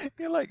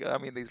 you're like, I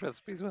mean, these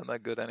recipes weren't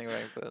that good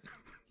anyway, but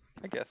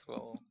I guess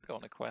we'll go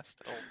on a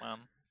quest, old man.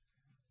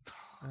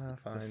 Fine.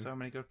 There's so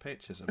many good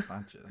pictures of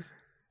badgers.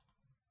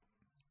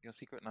 Your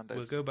secret Nando's.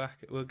 We'll go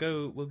back. We'll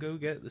go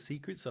get the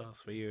secret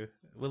sauce for you.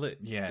 Will it?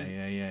 Yeah.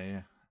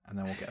 And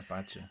then we'll get a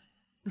badger.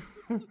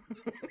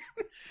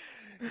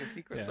 Your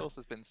secret Yeah. sauce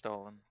has been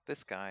stolen.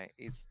 This guy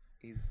is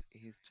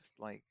he's just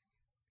like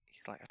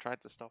I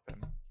tried to stop him.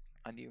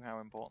 I knew how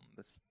important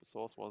the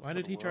sauce was. Why to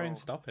did the he try and world.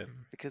 stop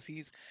him? Because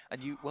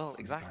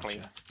exactly.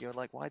 Badger. You're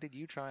like, why did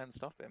you try and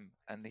stop him?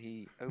 And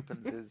he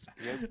opens his.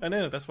 I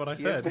know. That's what I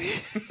he said.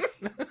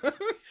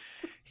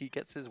 He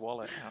gets his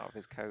wallet out of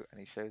his coat and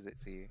he shows it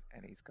to you,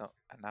 and he's got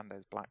a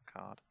Nando's black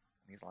card.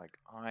 And he's like,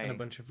 And a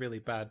bunch of really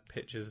bad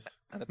pictures.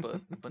 and a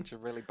bunch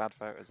of really bad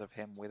photos of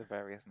him with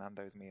various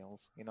Nando's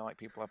meals. You know, like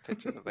people have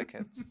pictures of their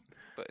kids,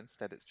 but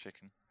instead it's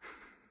chicken.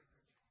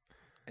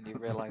 And you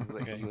realise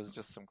that Okay. he was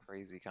just some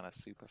crazy kind of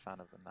super fan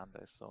of the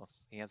Nando's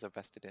sauce. He has a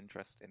vested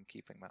interest in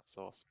keeping that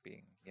sauce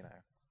being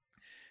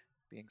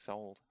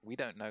sold. We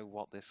don't know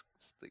what the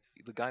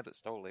guy that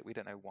stole it, we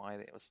don't know why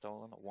it was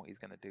stolen or what he's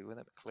going to do with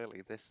it, but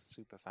clearly this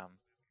super fan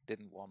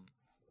didn't want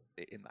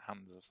it in the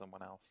hands of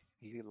someone else.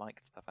 He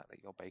liked the fact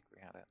that your bakery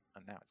had it,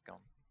 and now it's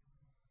gone.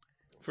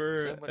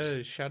 For So much-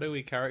 a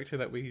shadowy character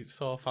that we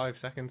saw 5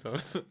 seconds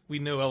of, we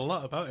know a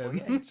lot about Well, him.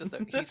 yeah,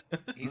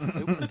 he's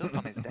opened up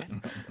on his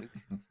deathbed, Luke.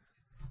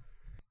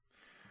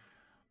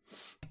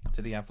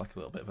 Did he have like a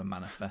little bit of a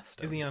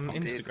manifesto? Is he on He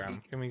did.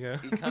 Instagram? Can we go?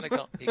 He kind of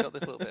got this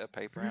little bit of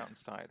paper out and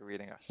started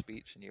reading a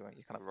speech, and you're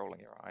kind of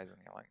rolling your eyes, and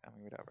you're like, I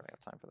mean, we don't really have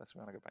time for this. We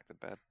want to go back to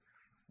bed.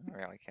 I don't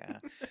really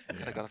care.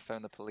 Kind of got to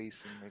phone the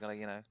police, and we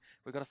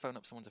got to phone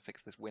up someone to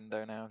fix this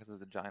window now because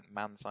there's a giant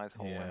man-sized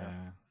hole in it.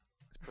 Yeah.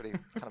 It's pretty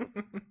kind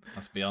of.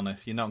 Let's be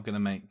honest. You're not going to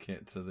make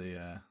it to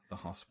the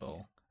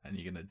hospital, and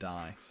you're going to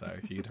die. So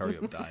if you could hurry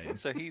up dying,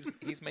 So he's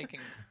making.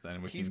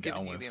 then we He's can get giving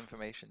on you with. the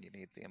information you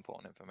need, the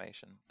important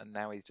information, and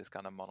now he's just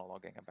kind of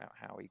monologuing about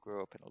how he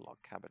grew up in a log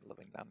cabin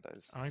living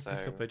Nando's. I so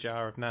pick up a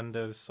jar of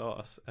Nando's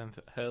sauce and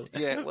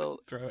yeah, well,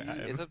 throw it at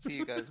him. it's up to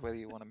you guys whether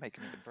you want to make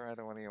him into bread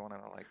or whether you want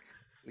to like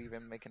leave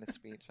him making a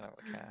speech. I don't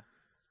really care.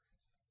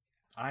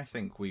 I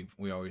think we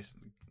always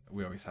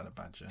had a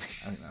badger.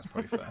 I think that's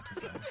probably fair to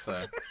say.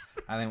 So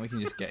I think we can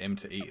just get him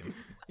to eat him.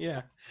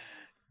 Yeah.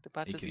 The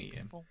badgers can eat eat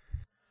him. people.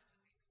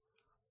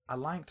 I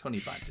liked honey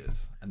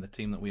badgers, and the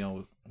team that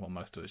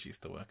most of us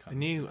used to work on.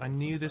 I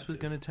knew this was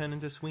going to turn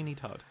into Sweeney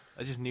Todd.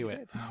 I just knew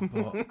it.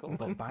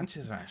 But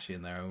badgers actually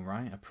in their own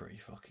right are pretty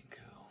fucking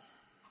cool.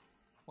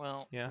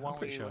 Well, Yeah, while I'm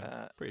pretty you,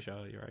 sure. Pretty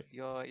sure you're right.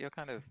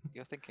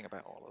 you're thinking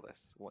about all of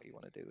this, what you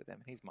want to do with him,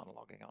 and he's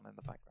monologuing on in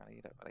the background.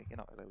 You're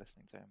not really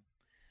listening to him.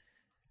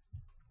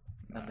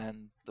 And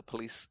then the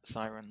police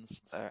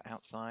sirens are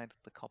outside.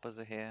 The coppers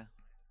are here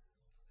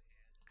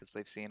because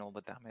they've seen all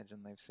the damage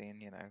and they've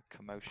seen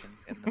commotion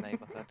in the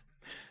neighborhood.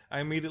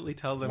 I immediately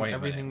tell them Wait a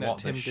everything minute, that what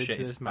Tim the did shit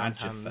to is this man's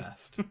Badger hand.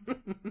 Fest?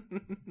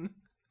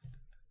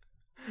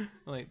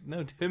 Like,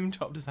 no, Tim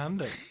chopped his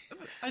hand off.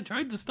 I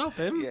tried to stop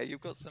him. Yeah, you've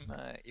got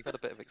a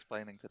bit of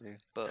explaining to do,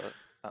 but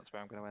that's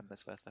where I'm going to end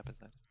this first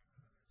episode.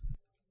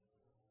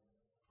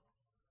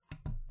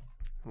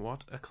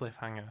 What a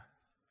cliffhanger.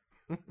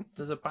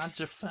 There's a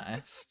Badger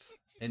Fest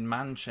in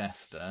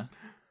Manchester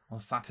Or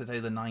Saturday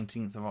the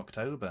 19th of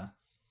October.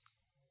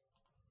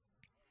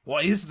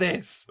 What is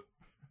this?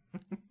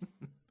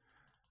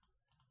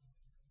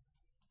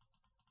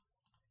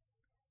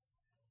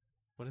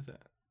 What is it?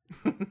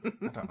 I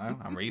don't know.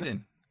 I'm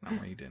reading.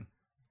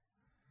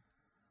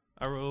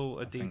 I roll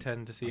a I think-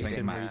 D10 to see I if think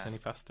Tim Matt's- reads any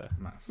faster.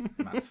 Matt's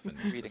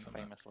finished. Reading or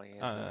something. famously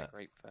is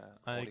great for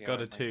I audio got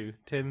a only. 2.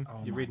 Tim,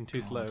 Oh you're my reading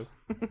too God. slow.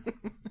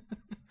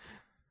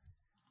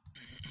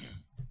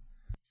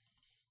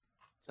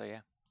 So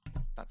yeah,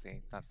 that's the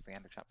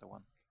end of chapter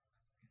 1.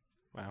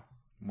 Wow.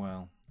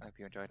 Well, I hope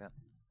you enjoyed it.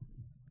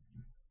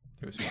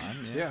 it was fine.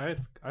 Yeah,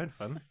 I had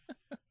fun.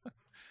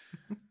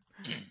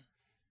 It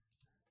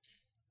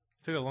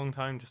took a long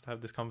time just to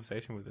have this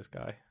conversation with this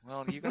guy.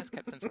 Well, you guys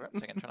kept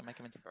interrupting and trying to make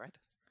him into bread.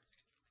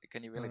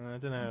 Can you really? I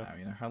don't know. Now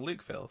you know how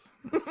Luke feels.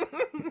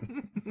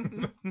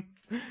 Aye.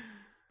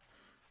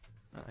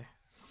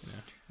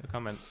 No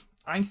comment.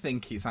 I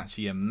think it's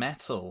actually a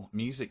metal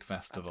music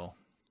festival,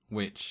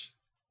 which,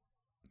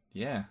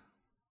 yeah.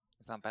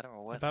 Is that better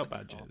or worse? About than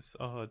you thought? badges.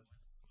 Oh,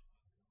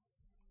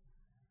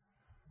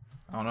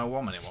 Oh no,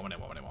 one minute.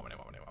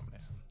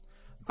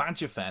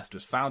 Badgerfest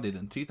was founded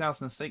in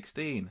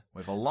 2016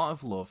 with a lot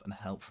of love and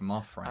help from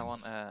our friends. I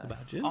want the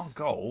badges? Our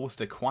goal was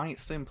to quite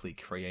simply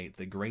create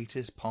the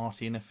greatest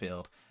party in a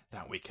field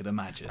that we could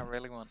imagine. I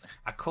really want.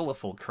 A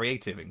colourful,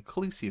 creative,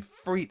 inclusive,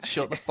 free...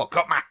 Shut the fuck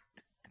up, man!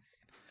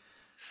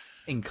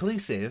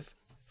 Inclusive,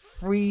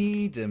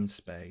 freedom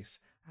space,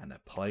 and a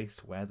place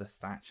where the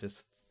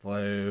Thatchers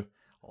flow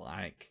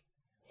like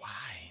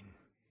wine.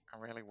 I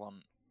really want,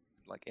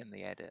 like in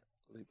the edit,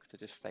 Luke to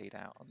just fade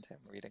out on Tim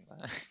reading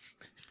that.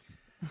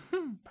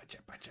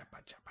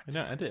 we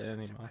don't edit it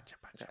anymore.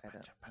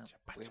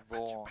 We're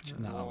raw.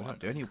 No, raw we don't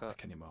do any uncut.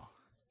 work anymore.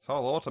 It's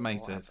all Raw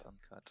automated. and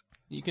uncut.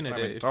 You can What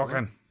edit are we it. if you want.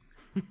 talking?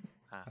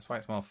 Pass. That's why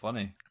it's more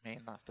funny. I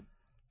mean, that's the.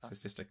 This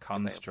is just a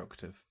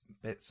construct of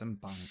bits and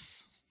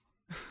bytes.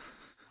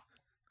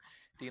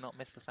 Do you not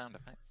miss the sound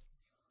effects?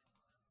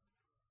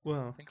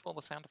 Well, Think of all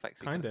the sound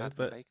effects you Kinda, could have had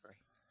but- for bakery.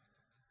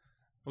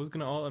 I was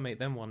going to automate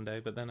them one day,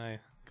 but then I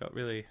got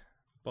really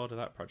bored of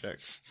that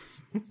project.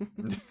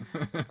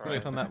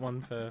 Worked on that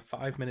one for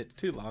 5 minutes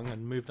too long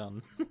and moved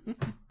on.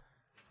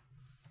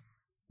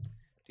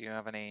 Do you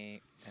have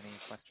any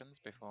questions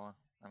before?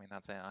 I mean,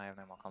 that's it. I have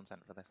no more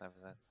content for this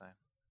episode,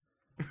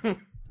 so.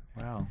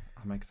 Well,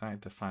 I'm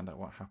excited to find out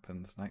what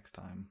happens next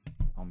time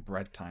on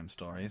Bread Time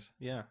Stories.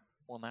 Yeah.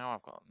 Well, now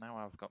I've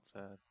got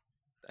to,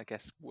 I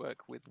guess,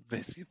 work with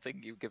this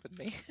thing you've given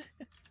me.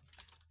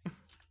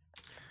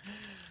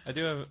 I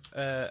do have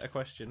a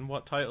question.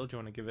 What title do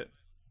you want to give it?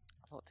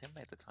 I thought Tim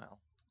made the title.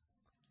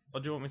 Or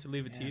do you want me to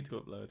leave it to Yeah. you to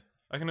upload?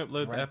 I can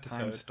upload the Red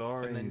Time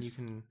episode, and then you Stories.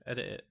 can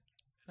edit it,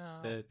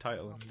 No. the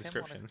title well, and Tim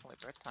description. wanted to call it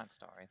Bedtime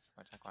Stories,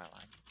 which I quite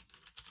like.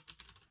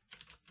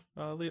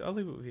 I'll leave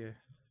it with you.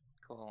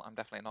 Cool. I'm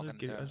definitely I'll not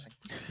just going to do give-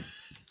 anything.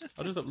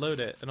 I'll just upload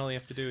it, and all you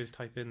have to do is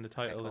type in the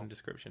title cool. and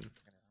description.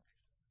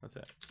 That's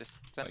it. Just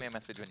send me a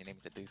message when you need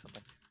me to do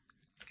something.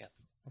 I guess.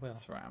 Well,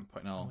 That's right. I'm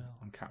Well.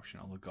 I'm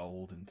capturing all the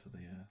gold into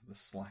the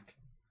Slack.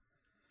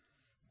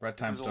 Bread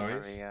Time This is all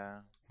Stories. very,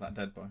 That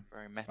dead boy.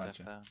 very meta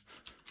Badger. for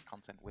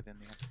content within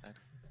the episode.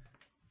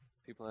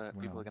 People are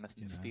Well, going to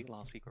you know. steal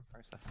our secret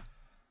process,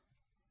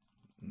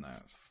 No,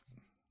 it's,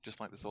 just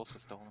like the sauce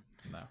was stolen.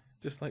 no.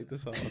 just like the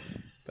sauce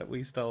that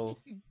we stole.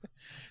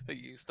 That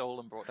you stole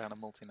and brought down a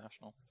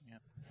multinational. Yeah,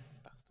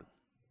 bastards.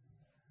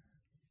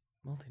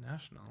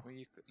 Multinational. Well,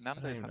 don't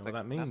Nando's even had know the, what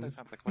that Nando's means.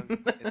 had the close.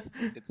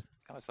 It's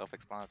kind of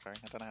self-explanatory.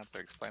 I don't know how to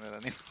explain it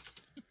anymore.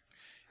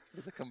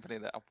 It's a company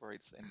that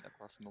operates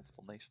across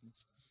multiple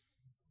nations.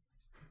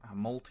 A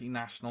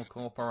multinational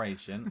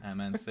corporation,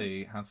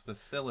 MNC, has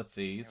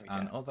facilities There we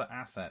and go. other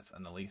assets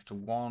in at least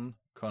one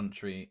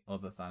country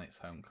other than its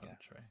home Yeah.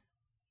 country.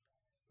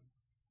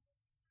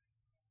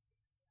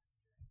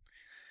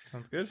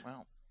 Sounds good.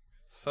 Well,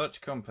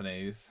 Such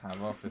companies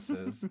have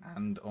offices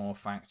and or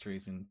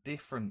factories in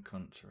different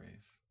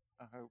countries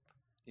I hope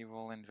you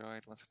all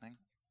enjoyed listening.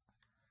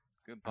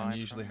 Goodbye. and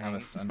usually from have me.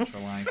 a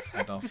centralized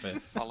head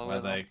office Follow where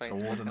us on they Facebook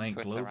and coordinate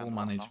Twitter global and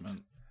whatnot.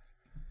 management.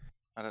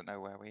 I don't know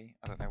where we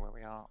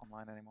are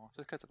online anymore.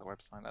 Just go to the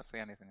website. That's the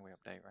only thing we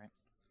update, right?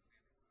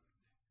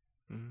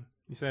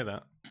 You say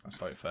that. That's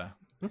quite fair.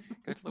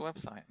 Go to the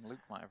website, and Luke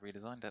might have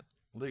redesigned it.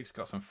 Luke's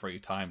got some free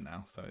time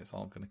now, so it's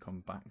all going to come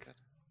back. Good.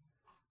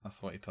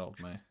 That's what he told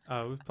me.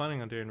 I was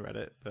planning on doing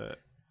Reddit, but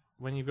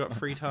when you've got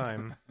free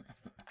time,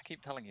 I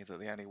keep telling you that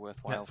the only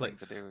worthwhile thing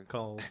to Netflix do.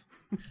 calls.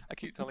 I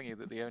keep telling you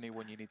that the only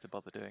one you need to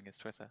bother doing is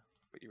Twitter,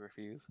 but you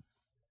refuse.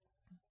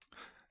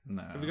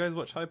 No. Have you guys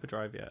watched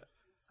Hyperdrive yet?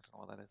 I don't know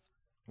what that is.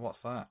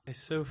 What's that?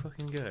 It's so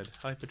fucking good.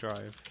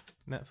 Hyperdrive.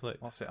 Netflix.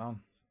 What's it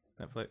on?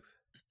 Netflix.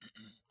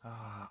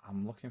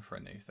 I'm looking for a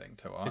new thing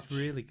to watch. It's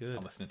really good.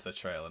 I'm listening to the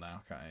trailer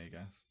now, can't you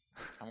guys?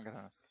 I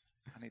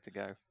need to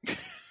go.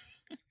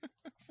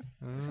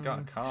 It's got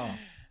a car.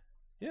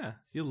 Yeah,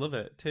 you'll love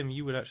it. Tim,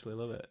 you would actually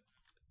love it.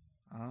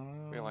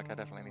 I feel like I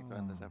definitely need to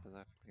end this Oh.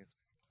 episode, please.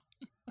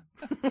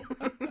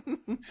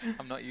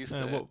 I'm not used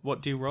to it.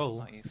 What do you roll?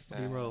 Not used What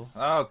do you to- roll?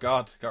 Oh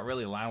god, got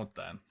really loud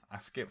then. I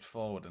skipped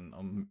forward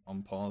and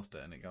unpaused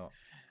it, and it got.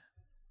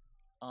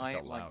 I,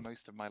 got like loud.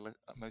 most of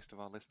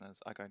our listeners,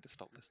 are going to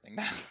stop listening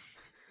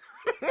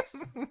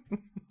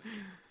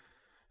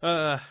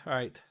now.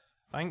 Right.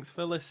 Thanks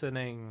for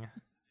listening.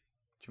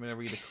 Do you want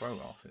me to read a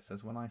quote off? It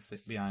says, "When I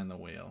sit behind the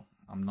wheel,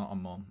 I'm not a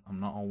mum. I'm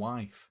not a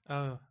wife.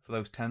 Oh, For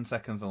those 10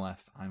 seconds or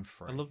less, I'm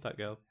free." I love that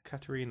girl.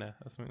 Katerina,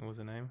 or something was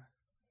her name.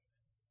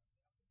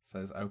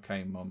 Says,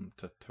 "Okay, mum,"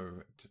 to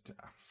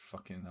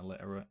fucking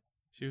illiterate.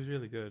 She was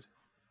really good.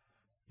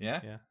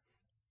 Yeah? Yeah.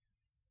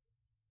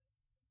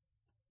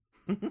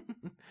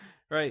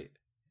 Right.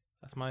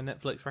 That's my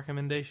Netflix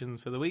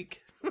recommendations for the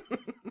week.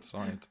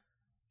 Sorry.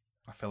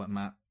 I feel like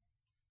Matt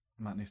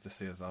needs to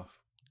see us off.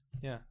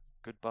 Yeah.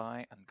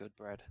 Goodbye and good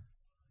bread.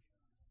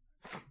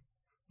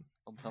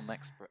 Until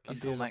next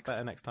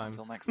Better next time.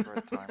 Until next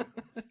bread time.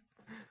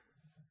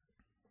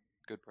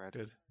 Good bread.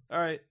 Good. All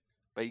right.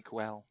 Bake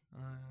well.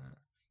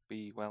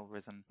 Be well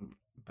risen.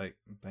 Bake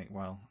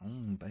well.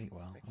 Bake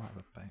well. I like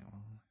the bake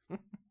well.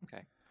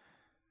 Okay.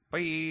 Bye.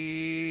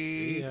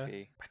 See ya.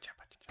 Be. Bye.